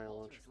 Walter's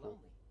biological...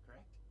 lonely,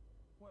 correct?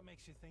 What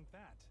makes you think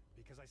that?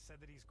 Because I said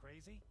that he's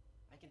crazy?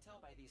 I can tell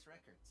by these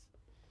records.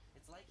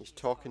 It's like He's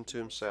talking to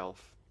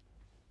himself.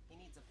 He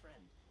needs a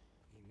friend.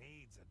 He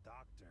needs a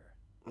doctor.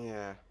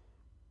 Yeah.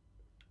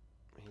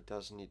 He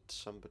does need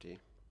somebody.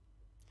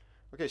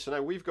 Okay, so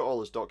now we've got all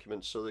his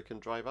documents so they can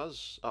drive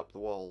us up the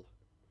wall.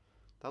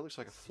 That looks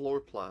like a floor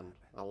plan,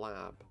 a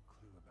lab. No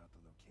clue about the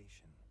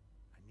location.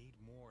 I need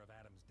more of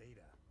Adam's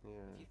data.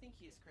 Yeah. If you think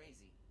he is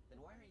crazy, then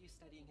why are you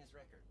studying his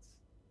records?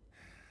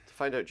 To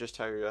find out just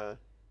how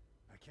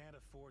I can't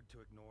afford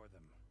to ignore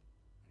them.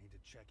 I need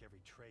to check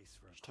every trace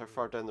for a just how clue.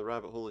 far down the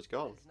rabbit hole he's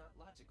gone. That is not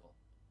logical.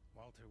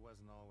 Walter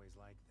wasn't always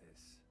like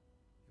this.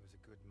 He was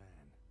a good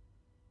man.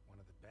 One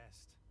of the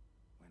best.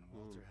 When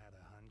Walter had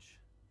a hunch,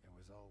 there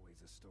was always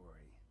a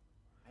story.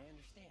 I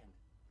understand.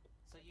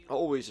 So you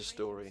Always a betrayed him,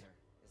 story. sir.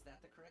 Is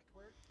that the correct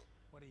word?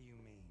 What do you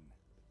mean?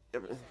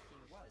 Yeah, but- You said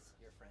he was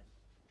your friend.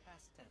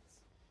 Past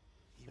tense.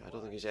 I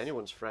don't think he's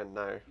anyone's friend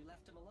now. You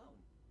left him alone.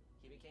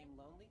 He became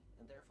lonely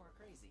and therefore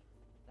crazy.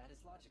 That is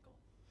logical.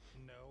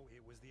 No,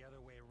 it was the other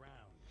way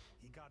around.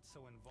 He got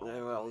so involved.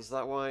 Yeah, well, is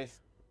that why?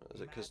 Is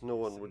it because no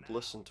one would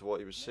listen to what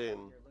he was Now saying?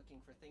 you're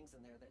looking for things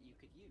in there that you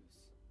could use.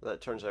 That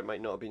turns out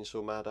might not have been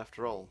so mad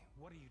after all.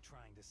 What are you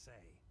trying to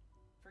say?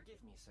 Forgive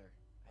me, sir.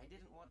 I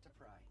didn't want to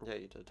pry. Yeah,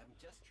 you did. I'm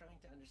just trying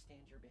to understand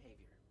your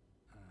behavior.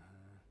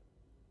 Uh-huh.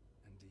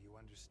 And do you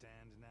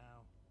understand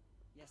now?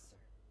 Yes, sir.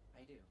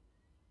 I do.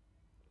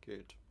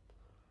 Good.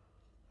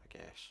 I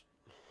guess.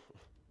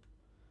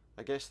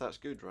 I guess that's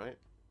good, right?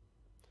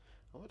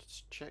 I wanted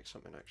to check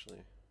something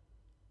actually.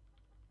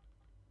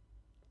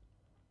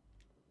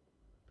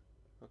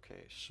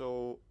 Okay,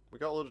 so we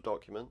got a load of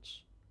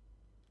documents,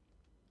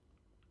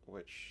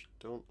 which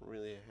don't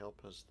really help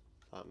us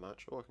that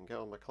much. Oh, I can get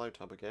on my cloud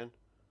tab again.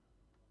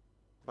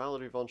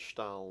 Valerie von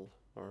Stahl,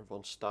 or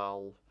von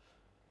Stahl.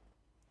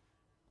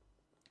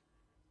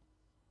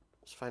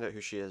 Let's find out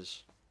who she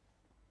is.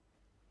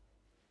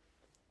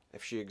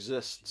 If she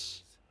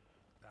exists.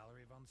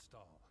 Valerie von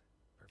Stahl.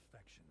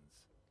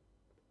 Perfections.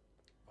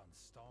 Von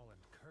Stahl and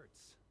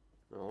Kurtz.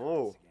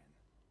 Oh.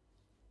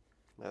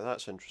 Now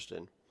that's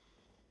interesting.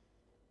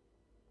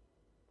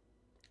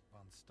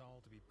 Von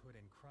Stahl to be put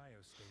in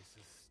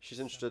cryostasis. She's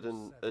interested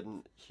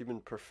in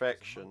human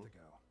perfection.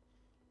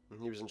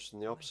 And he was interested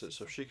in the opposite,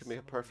 so if she could make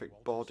a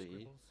perfect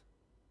body...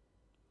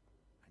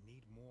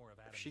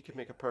 If she could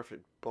make a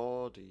perfect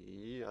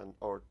body, and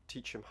or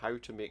teach him how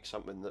to make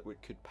something that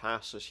could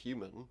pass as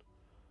human...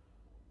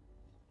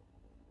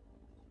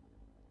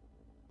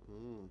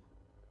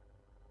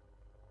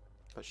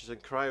 But she's in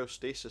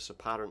cryostasis,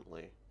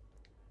 apparently.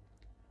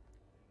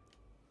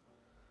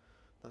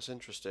 That's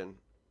interesting.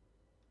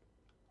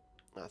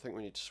 I think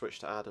we need to switch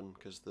to Adam,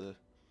 because the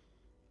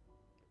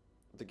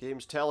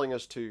game's telling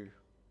us to.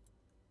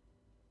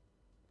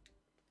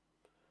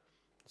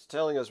 It's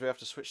telling us we have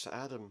to switch to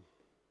Adam.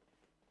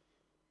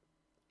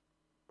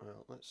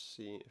 Well, let's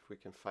see if we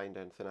can find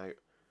anything out.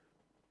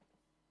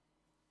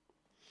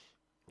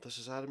 This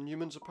is Adam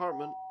Newman's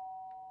apartment.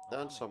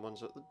 And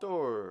someone's at the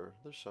door.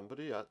 There's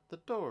somebody at the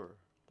door.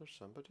 There's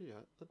somebody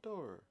at the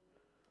door.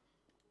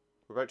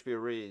 We're about to be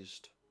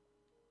erased.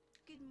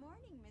 Good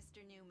morning,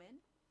 Mr. Newman.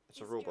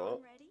 It's a robot.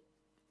 John ready?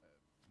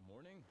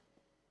 Morning?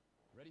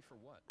 Ready for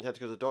what? He had to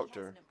go to the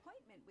doctor. An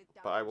appointment with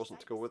But I Dr. wasn't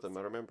to go with him.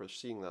 I remember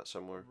seeing that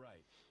somewhere.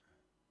 Right.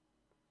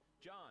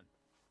 John.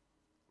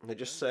 And they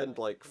just send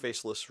like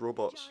faceless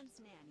robots John's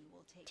nanny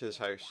will take to his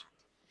care of house.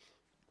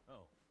 that.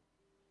 Oh.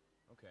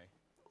 Okay.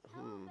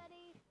 Hello,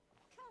 buddy.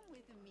 Come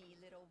with me,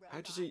 little robot.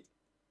 How does he...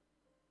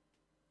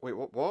 Wait,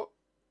 what?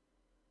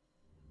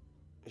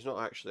 He's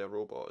not actually a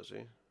robot, is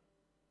he?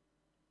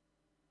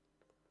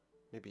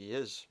 Maybe he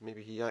is.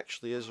 Maybe he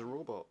actually is a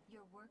robot.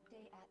 Your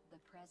workday at the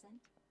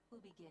present will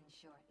begin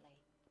shortly.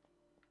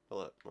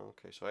 Will it?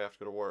 Okay, so I have to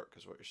go to work,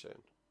 is what you're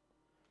saying.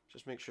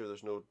 Just make sure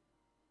there's no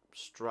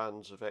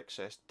strands of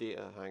excess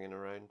data hanging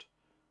around.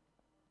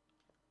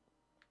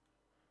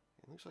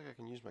 It looks like I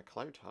can use my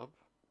cloud hub.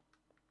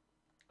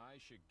 I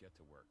should get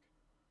to work.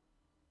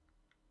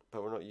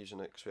 But we're not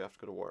using it because we have to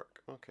go to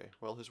work. Okay,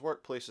 well his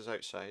workplace is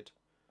outside.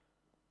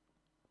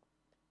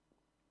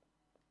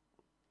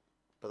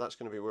 But that's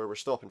going to be where we're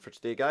stopping for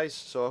today, guys.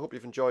 So I hope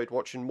you've enjoyed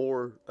watching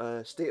more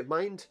State of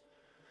Mind.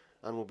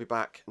 And we'll be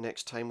back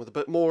next time with a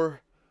bit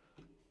more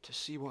to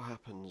see what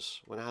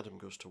happens when Adam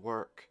goes to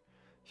work.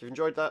 If you've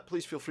enjoyed that,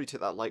 please feel free to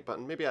hit that like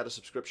button. Maybe add a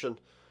subscription.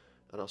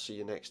 And I'll see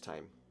you next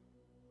time.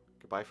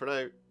 Goodbye for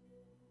now.